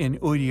tradition in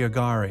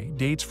Udayagiri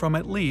dates from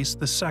at least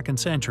the 2nd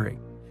century,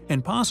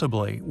 and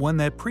possibly one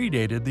that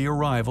predated the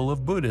arrival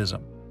of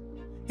Buddhism.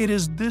 It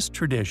is this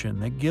tradition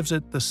that gives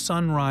it the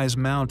Sunrise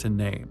Mountain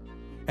name,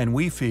 and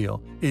we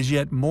feel is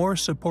yet more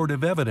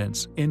supportive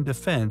evidence in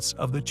defense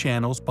of the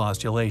channel's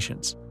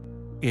postulations.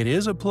 It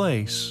is a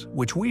place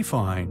which we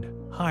find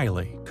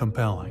highly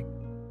compelling.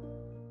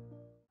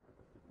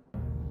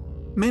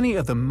 Many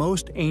of the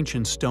most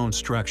ancient stone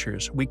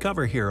structures we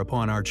cover here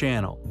upon our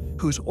channel,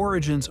 whose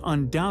origins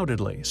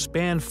undoubtedly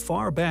span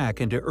far back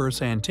into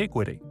Earth's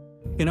antiquity,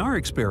 in our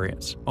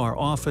experience, are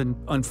often,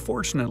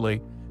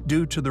 unfortunately,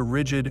 due to the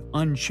rigid,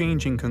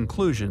 unchanging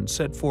conclusions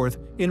set forth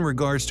in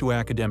regards to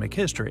academic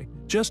history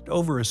just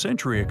over a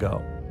century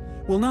ago,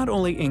 will not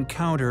only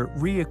encounter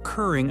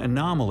reoccurring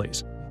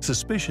anomalies,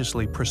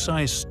 suspiciously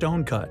precise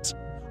stone cuts,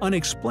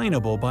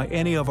 unexplainable by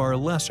any of our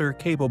lesser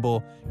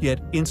capable yet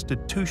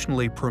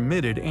institutionally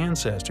permitted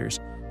ancestors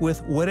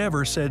with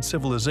whatever said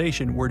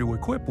civilization were to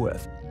equip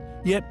with,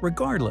 yet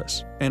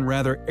regardless, and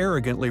rather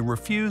arrogantly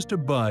refuse to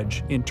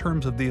budge in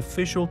terms of the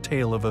official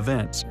tale of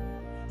events.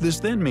 This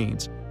then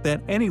means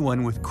that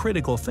anyone with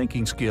critical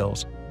thinking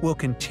skills will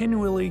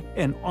continually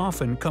and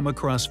often come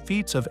across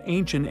feats of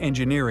ancient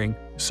engineering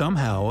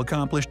somehow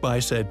accomplished by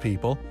said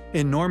people,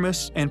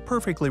 enormous and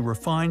perfectly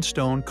refined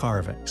stone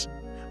carvings,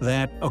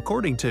 that,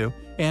 according to,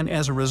 and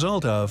as a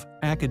result of,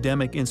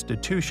 academic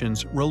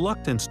institutions'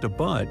 reluctance to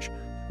budge,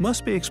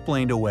 must be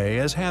explained away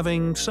as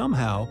having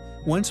somehow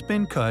once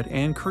been cut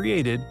and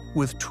created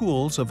with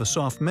tools of a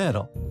soft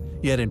metal,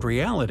 yet in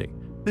reality,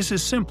 this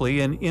is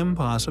simply an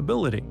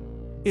impossibility.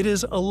 It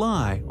is a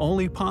lie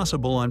only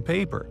possible on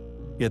paper,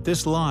 yet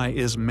this lie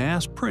is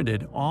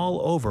mass-printed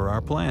all over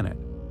our planet.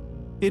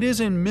 It is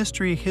in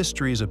Mystery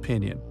History's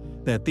opinion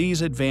that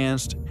these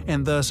advanced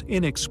and thus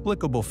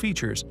inexplicable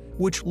features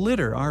which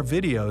litter our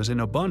videos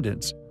in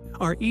abundance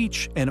are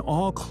each and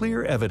all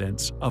clear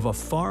evidence of a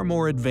far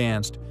more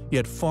advanced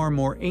yet far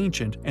more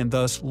ancient and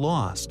thus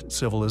lost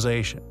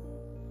civilization.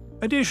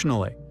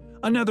 Additionally,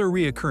 another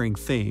recurring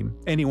theme,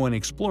 anyone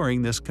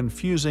exploring this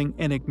confusing,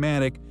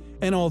 enigmatic,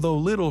 and although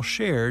little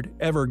shared,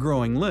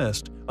 ever-growing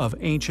list of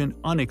ancient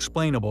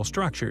unexplainable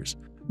structures,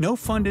 no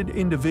funded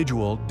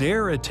individual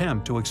dare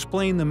attempt to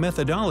explain the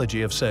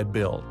methodology of said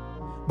build,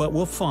 but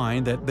will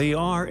find that they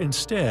are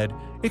instead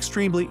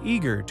extremely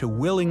eager to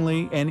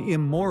willingly and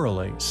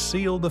immorally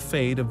seal the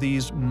fate of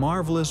these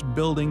marvelous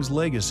buildings'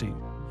 legacy,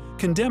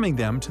 condemning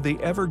them to the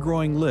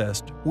ever-growing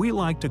list we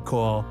like to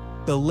call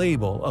the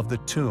label of the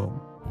tomb.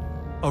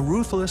 A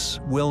ruthless,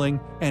 willing,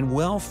 and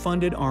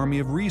well-funded army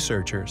of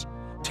researchers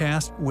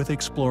tasked with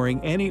exploring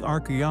any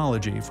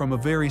archaeology from a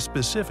very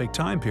specific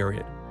time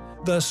period.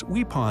 Thus,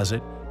 we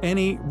posit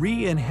any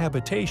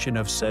re-inhabitation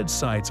of said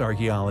site's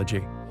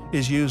archaeology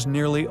is used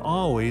nearly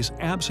always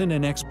absent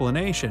an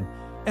explanation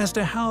as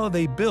to how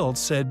they built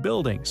said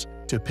buildings,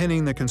 to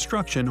pinning the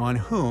construction on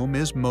whom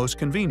is most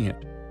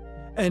convenient.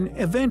 An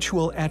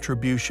eventual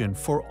attribution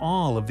for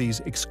all of these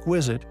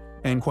exquisite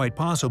and quite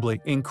possibly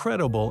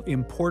incredible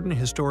important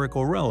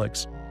historical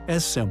relics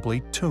as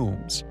simply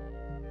tombs.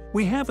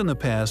 We have in the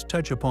past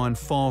touched upon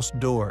false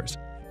doors,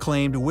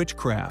 claimed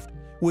witchcraft,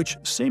 which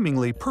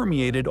seemingly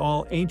permeated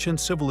all ancient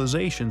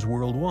civilizations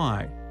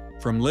worldwide,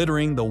 from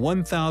littering the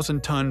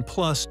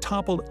 1,000-ton-plus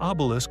toppled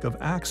obelisk of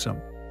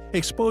Axum,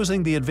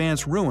 exposing the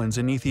advanced ruins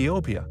in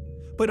Ethiopia,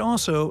 but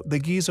also the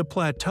Giza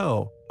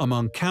Plateau,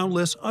 among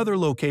countless other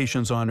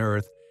locations on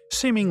Earth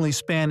seemingly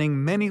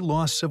spanning many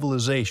lost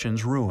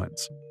civilizations'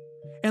 ruins.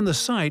 And the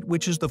site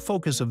which is the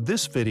focus of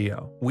this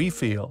video, we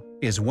feel,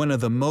 is one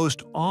of the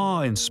most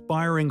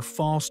awe-inspiring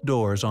false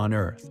doors on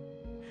Earth.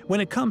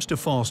 When it comes to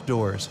false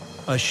doors,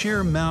 a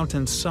sheer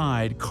mountain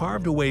side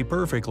carved away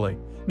perfectly,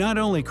 not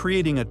only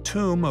creating a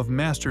tomb of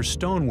master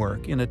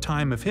stonework in a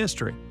time of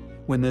history,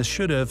 when this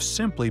should have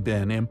simply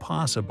been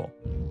impossible.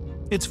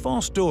 Its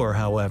false door,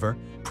 however,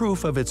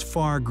 proof of its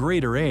far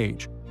greater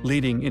age,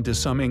 leading into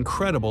some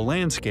incredible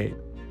landscape,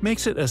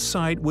 makes it a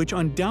site which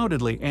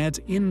undoubtedly adds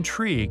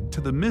intrigue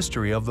to the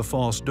mystery of the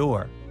false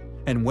door,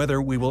 and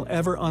whether we will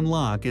ever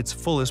unlock its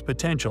fullest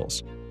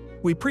potentials.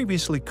 We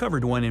previously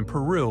covered one in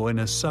Peru in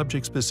a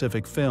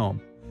subject-specific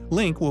film.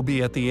 Link will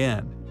be at the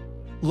end.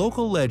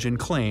 Local legend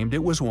claimed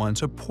it was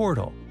once a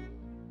portal.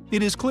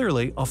 It is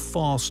clearly a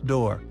false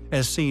door,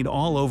 as seen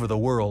all over the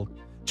world,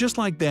 just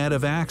like that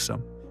of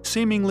Axum,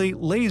 seemingly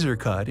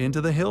laser-cut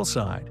into the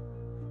hillside.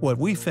 What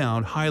we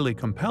found highly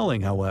compelling,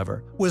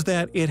 however, was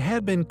that it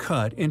had been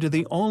cut into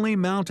the only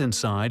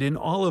mountainside in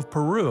all of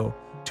Peru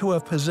to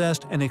have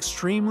possessed an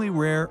extremely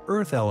rare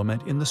earth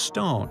element in the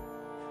stone,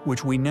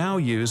 which we now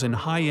use in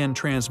high-end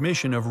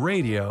transmission of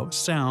radio,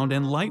 sound,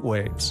 and light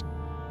waves.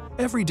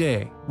 Every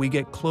day, we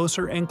get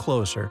closer and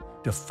closer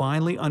to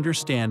finally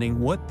understanding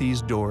what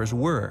these doors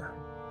were.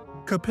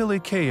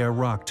 Kapilikea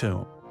Rock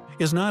Tomb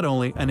is not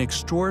only an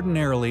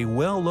extraordinarily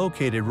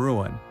well-located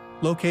ruin,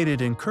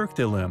 located in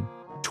Kirkdilim,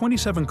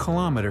 27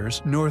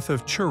 kilometers north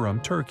of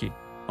Çorum, Turkey,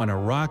 on a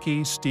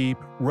rocky, steep,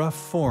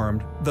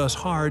 rough-formed, thus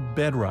hard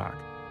bedrock.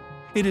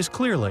 It is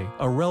clearly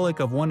a relic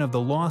of one of the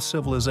lost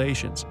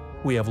civilizations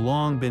we have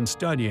long been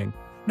studying,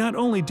 not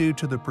only due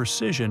to the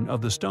precision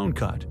of the stone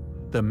cut,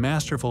 the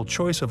masterful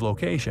choice of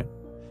location,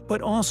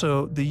 but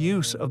also the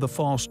use of the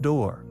false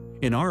door,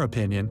 in our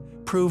opinion,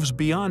 proves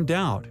beyond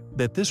doubt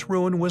that this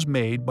ruin was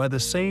made by the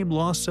same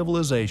lost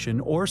civilization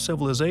or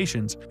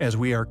civilizations as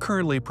we are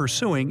currently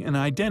pursuing an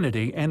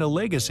identity and a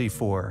legacy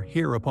for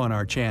here upon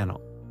our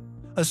channel.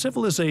 A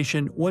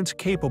civilization once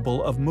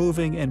capable of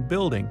moving and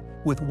building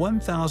with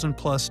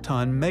 1,000-plus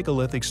ton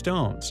megalithic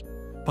stones,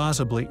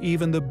 possibly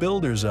even the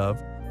builders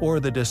of or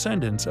the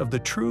descendants of the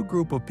true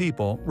group of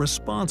people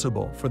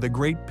responsible for the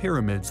Great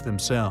Pyramids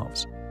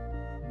themselves.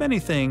 Many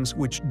things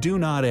which do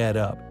not add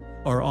up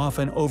are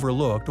often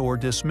overlooked or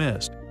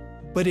dismissed,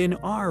 but in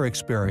our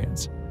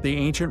experience, the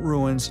ancient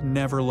ruins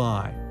never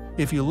lie,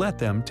 if you let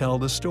them tell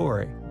the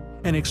story,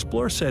 and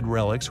explore said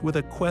relics with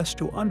a quest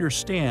to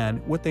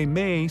understand what they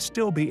may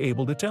still be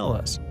able to tell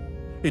us.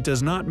 It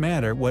does not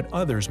matter what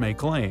others may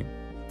claim,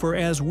 for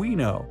as we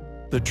know,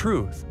 the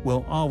truth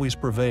will always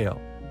prevail,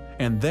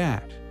 and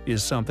that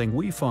is something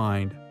we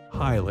find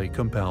highly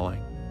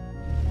compelling.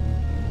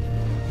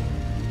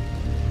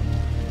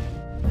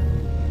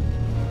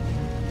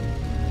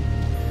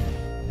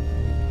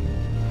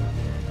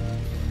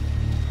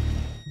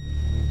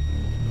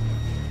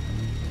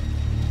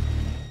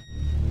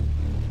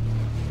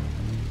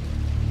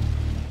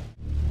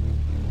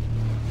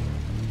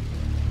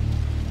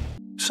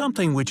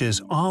 Something which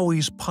has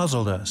always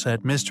puzzled us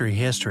at Mystery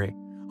History,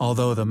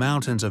 Although the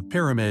mountains of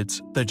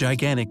pyramids, the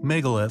gigantic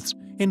megaliths,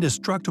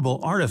 indestructible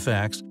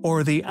artifacts,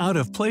 or the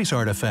out-of-place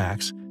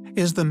artifacts,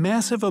 is the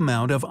massive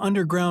amount of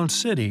underground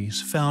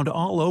cities found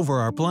all over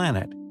our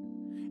planet.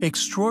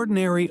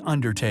 Extraordinary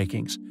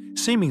undertakings,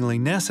 seemingly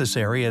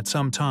necessary at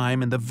some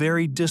time in the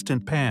very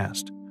distant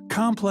past.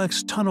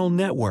 Complex tunnel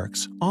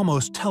networks,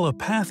 almost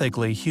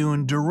telepathically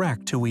hewn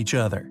direct to each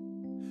other.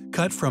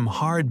 Cut from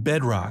hard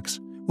bedrocks,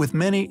 with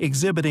many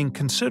exhibiting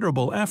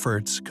considerable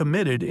efforts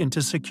committed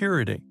into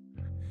security.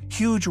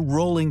 Huge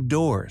rolling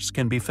doors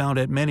can be found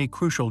at many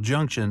crucial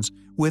junctions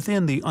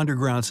within the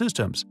underground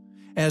systems,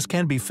 as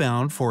can be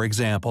found, for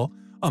example,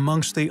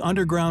 amongst the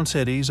underground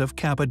cities of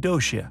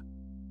Cappadocia.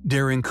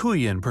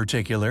 Derinkuyu in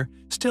particular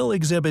still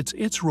exhibits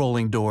its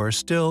rolling doors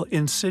still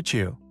in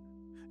situ.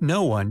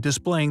 No one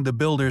displaying the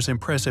builder's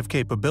impressive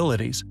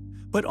capabilities,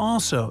 but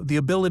also the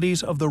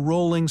abilities of the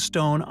rolling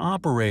stone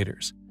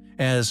operators,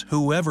 as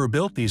whoever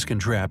built these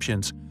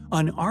contraptions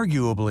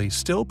unarguably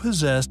still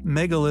possessed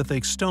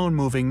megalithic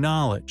stone-moving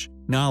knowledge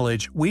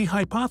we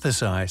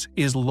hypothesize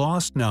is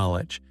lost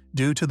knowledge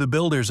due to the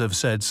builders of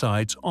said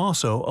sites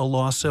also a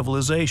lost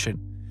civilization,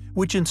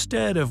 which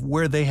instead of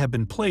where they have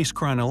been placed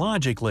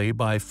chronologically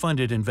by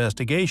funded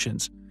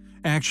investigations,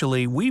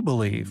 actually, we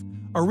believe,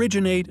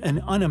 originate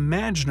an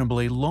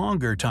unimaginably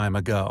longer time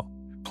ago,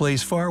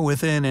 placed far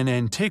within an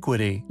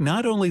antiquity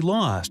not only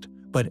lost,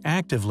 but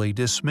actively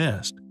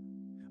dismissed.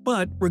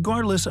 But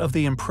regardless of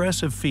the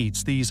impressive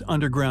feats these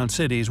underground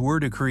cities were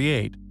to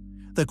create,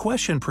 the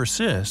question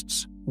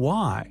persists: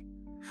 why?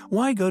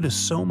 Why go to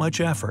so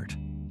much effort?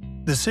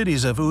 The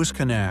cities of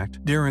Uzcanak,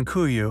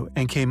 Derinkuyu,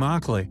 and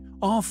Kaymakli,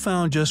 all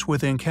found just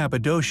within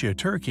Cappadocia,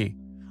 Turkey,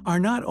 are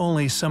not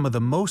only some of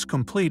the most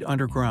complete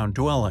underground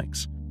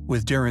dwellings,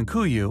 with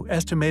Derinkuyu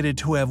estimated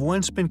to have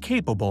once been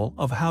capable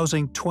of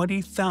housing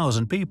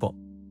 20,000 people.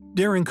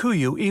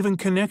 Derinkuyu even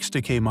connects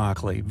to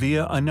Kaymakli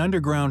via an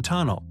underground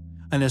tunnel,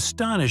 an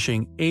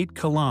astonishing 8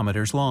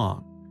 kilometers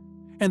long.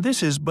 And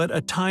this is but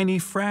a tiny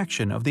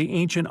fraction of the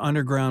ancient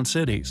underground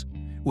cities,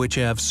 which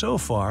have so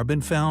far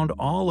been found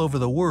all over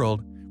the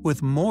world,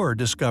 with more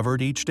discovered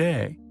each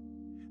day.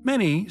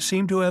 Many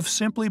seem to have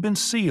simply been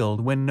sealed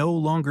when no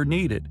longer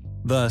needed.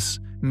 Thus,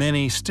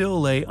 many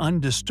still lay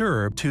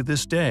undisturbed to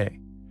this day.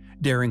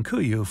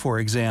 Derinkuyu, for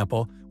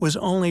example, was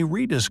only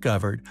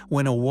rediscovered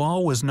when a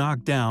wall was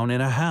knocked down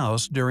in a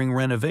house during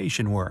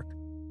renovation work.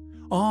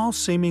 All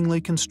seemingly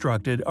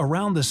constructed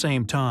around the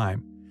same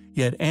time,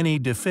 yet any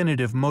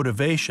definitive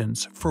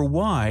motivations for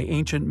why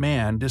ancient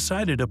man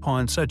decided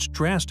upon such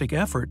drastic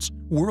efforts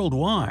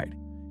worldwide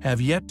have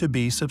yet to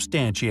be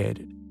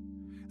substantiated.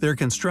 Their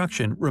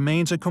construction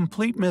remains a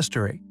complete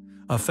mystery,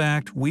 a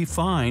fact we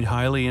find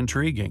highly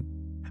intriguing.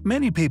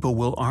 Many people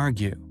will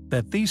argue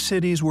that these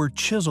cities were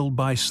chiseled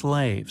by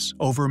slaves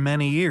over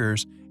many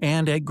years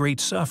and at great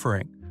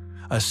suffering,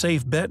 a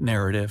safe bet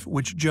narrative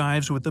which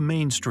jives with the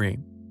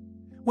mainstream.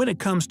 When it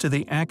comes to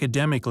the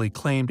academically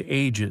claimed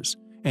ages,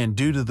 and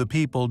due to the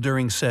people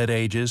during said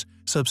ages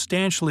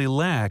substantially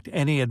lacked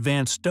any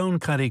advanced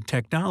stone-cutting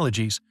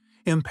technologies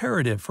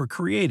imperative for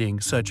creating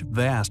such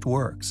vast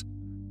works.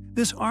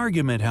 This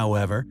argument,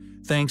 however,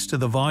 thanks to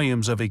the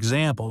volumes of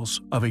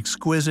examples of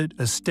exquisite,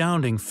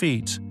 astounding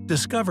feats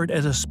discovered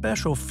as a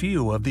special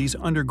few of these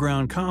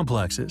underground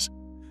complexes,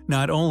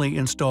 not only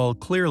installed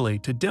clearly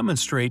to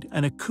demonstrate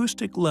an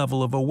acoustic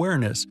level of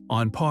awareness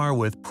on par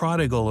with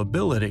prodigal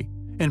ability,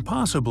 and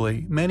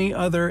possibly many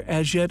other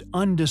as yet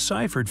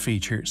undeciphered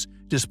features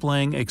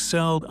displaying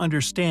excelled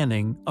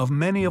understanding of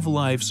many of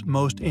life's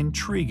most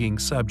intriguing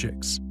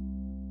subjects.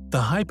 The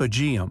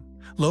hypogeum,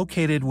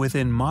 located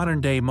within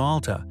modern-day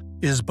Malta,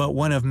 is but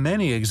one of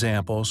many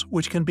examples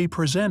which can be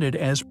presented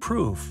as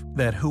proof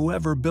that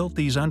whoever built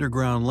these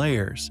underground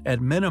layers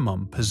at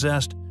minimum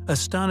possessed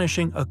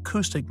astonishing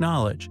acoustic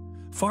knowledge,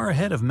 far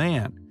ahead of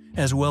man,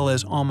 as well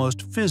as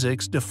almost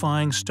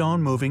physics-defying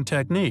stone-moving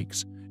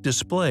techniques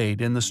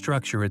displayed in the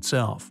structure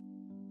itself.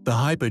 The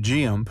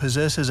hypogeum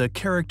possesses a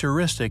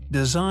characteristic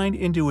designed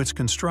into its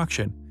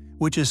construction,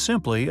 which is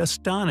simply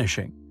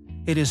astonishing.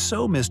 It is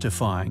so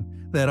mystifying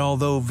that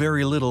although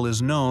very little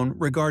is known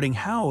regarding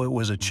how it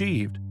was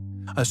achieved,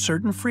 a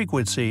certain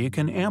frequency it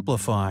can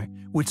amplify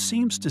which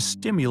seems to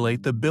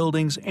stimulate the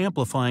building's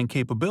amplifying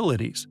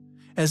capabilities,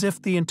 as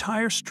if the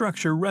entire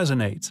structure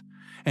resonates,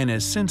 and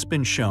has since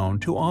been shown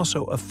to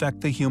also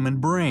affect the human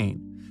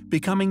brain,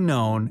 becoming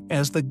known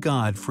as the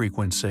God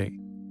frequency.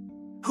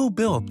 Who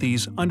built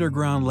these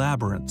underground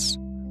labyrinths?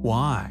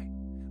 Why?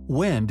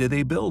 When did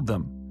they build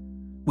them?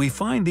 We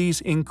find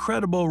these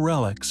incredible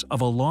relics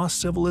of a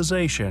lost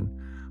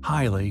civilization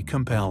highly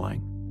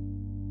compelling.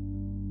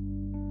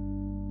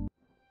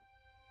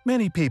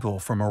 Many people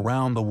from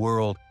around the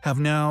world have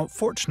now,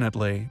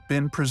 fortunately,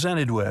 been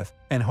presented with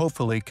and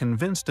hopefully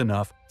convinced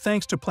enough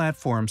thanks to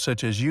platforms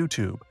such as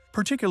YouTube,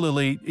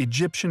 particularly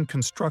Egyptian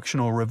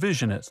constructional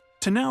revisionists,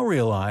 to now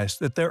realize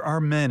that there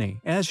are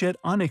many as yet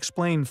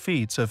unexplained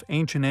feats of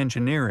ancient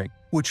engineering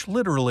which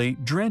literally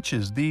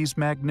drenches these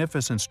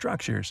magnificent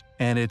structures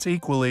and its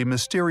equally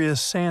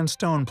mysterious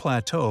sandstone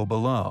plateau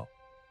below.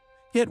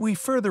 Yet we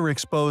further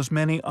expose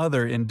many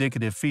other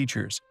indicative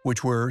features,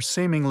 which were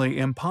seemingly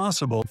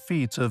impossible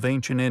feats of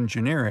ancient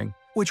engineering,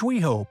 which we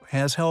hope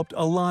has helped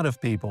a lot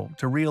of people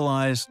to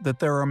realize that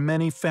there are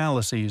many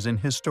fallacies in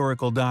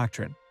historical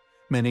doctrine,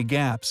 many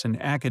gaps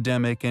in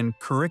academic and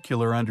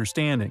curricular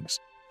understandings,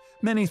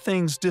 many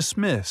things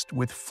dismissed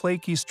with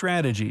flaky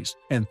strategies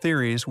and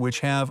theories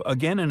which have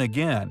again and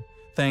again,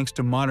 thanks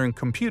to modern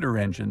computer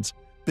engines,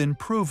 been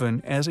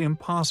proven as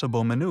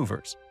impossible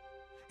maneuvers.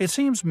 It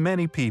seems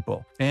many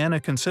people, and a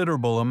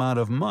considerable amount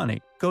of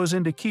money, goes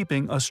into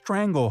keeping a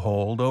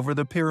stranglehold over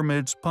the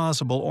pyramid's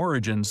possible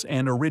origins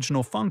and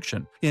original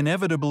function,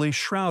 inevitably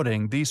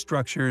shrouding these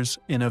structures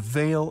in a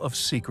veil of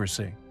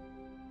secrecy.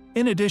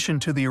 In addition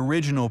to the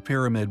original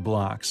pyramid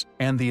blocks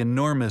and the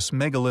enormous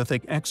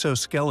megalithic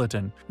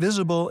exoskeleton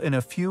visible in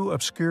a few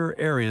obscure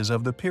areas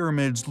of the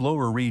pyramid's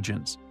lower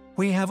regions,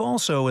 we have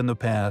also in the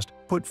past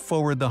put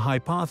forward the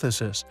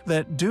hypothesis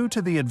that due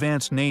to the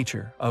advanced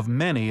nature of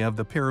many of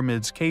the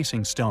pyramid's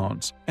casing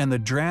stones and the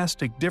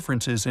drastic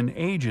differences in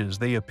ages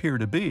they appear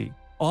to be,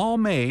 all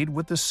made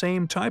with the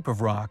same type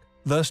of rock,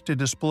 thus to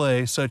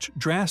display such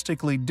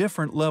drastically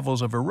different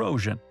levels of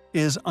erosion,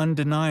 is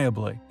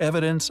undeniably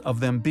evidence of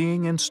them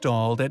being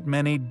installed at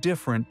many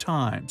different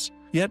times.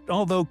 Yet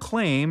although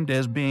claimed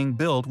as being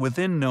built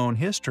within known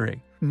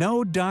history,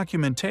 no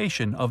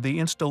documentation of the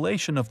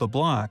installation of the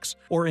blocks,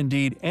 or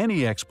indeed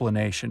any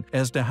explanation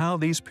as to how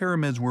these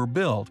pyramids were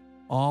built,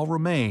 all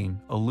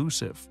remain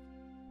elusive.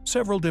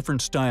 Several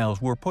different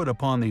styles were put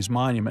upon these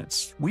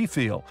monuments, we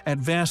feel, at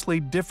vastly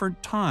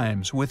different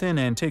times within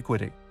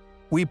antiquity.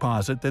 We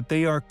posit that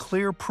they are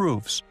clear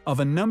proofs of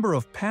a number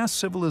of past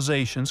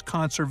civilizations'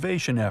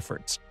 conservation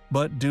efforts,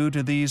 but due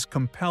to these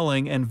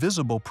compelling and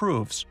visible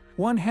proofs,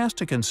 one has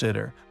to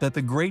consider that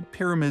the Great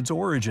Pyramid's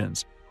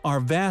origins are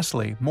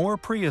vastly more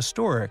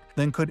prehistoric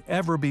than could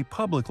ever be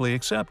publicly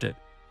accepted,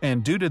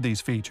 and due to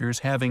these features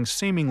having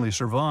seemingly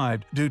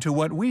survived due to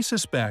what we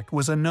suspect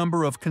was a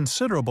number of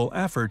considerable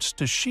efforts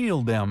to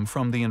shield them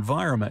from the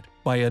environment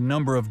by a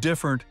number of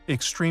different,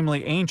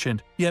 extremely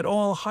ancient, yet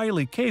all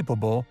highly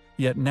capable,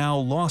 yet now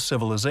lost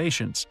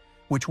civilizations,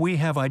 which we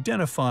have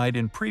identified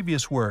in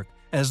previous work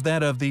as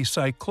that of the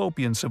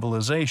Cyclopean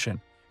civilization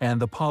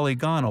and the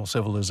Polygonal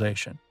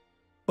civilization.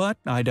 But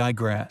I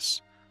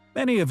digress.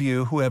 Many of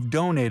you who have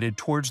donated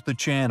towards the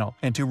channel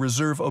and to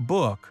reserve a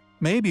book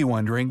may be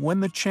wondering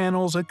when the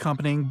channel's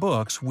accompanying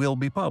books will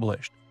be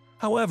published.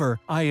 However,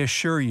 I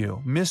assure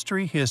you,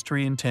 Mystery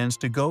History intends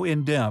to go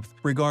in depth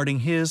regarding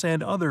his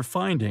and other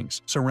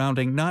findings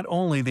surrounding not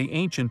only the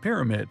ancient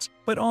pyramids,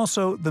 but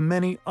also the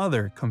many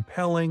other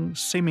compelling,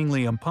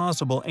 seemingly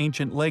impossible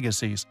ancient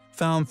legacies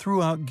found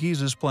throughout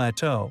Giza's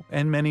plateau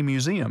and many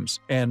museums,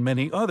 and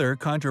many other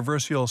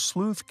controversial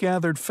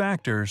sleuth-gathered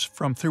factors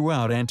from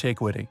throughout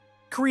antiquity,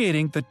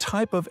 creating the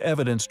type of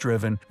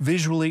evidence-driven,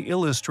 visually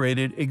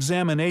illustrated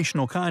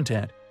examinational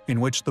content in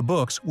which the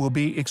books will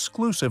be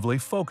exclusively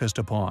focused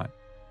upon.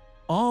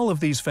 All of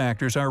these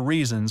factors are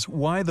reasons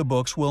why the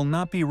books will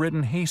not be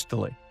written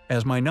hastily.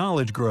 As my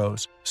knowledge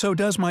grows, so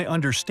does my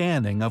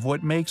understanding of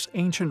what makes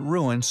ancient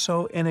ruins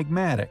so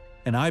enigmatic,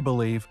 and I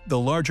believe the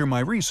larger my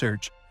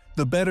research,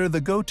 the better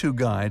the go-to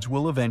guides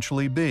will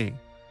eventually be.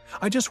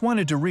 I just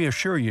wanted to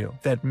reassure you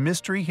that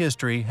Mystery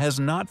History has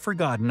not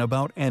forgotten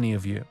about any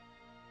of you.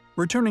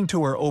 Returning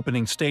to our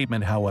opening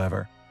statement,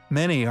 however,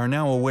 many are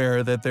now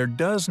aware that there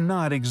does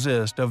not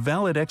exist a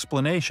valid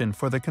explanation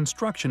for the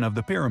construction of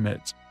the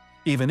pyramids.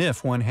 Even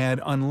if one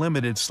had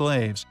unlimited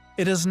slaves,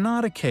 it is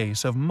not a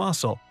case of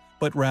muscle,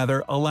 but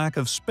rather a lack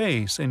of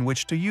space in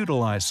which to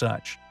utilize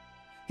such.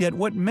 Yet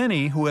what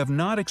many who have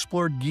not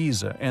explored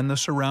Giza and the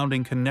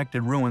surrounding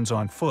connected ruins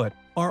on foot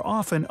are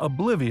often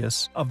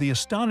oblivious of the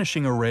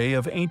astonishing array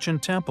of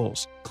ancient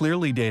temples,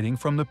 clearly dating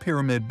from the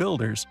pyramid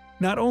builders,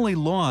 not only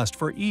lost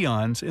for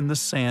eons in the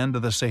sand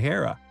of the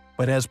Sahara,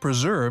 but has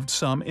preserved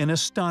some in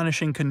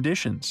astonishing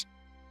conditions.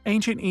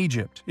 Ancient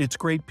Egypt, its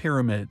great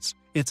pyramids,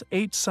 its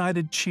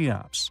 8-sided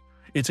Cheops,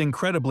 its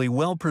incredibly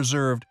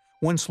well-preserved,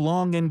 once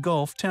long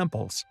engulfed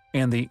temples,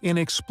 and the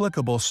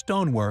inexplicable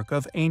stonework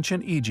of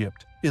ancient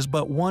Egypt is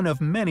but one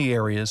of many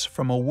areas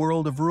from a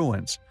world of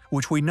ruins,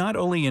 which we not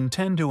only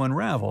intend to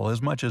unravel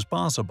as much as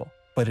possible,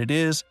 but it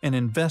is an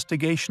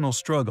investigational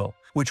struggle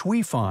which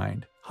we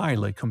find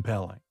highly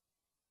compelling.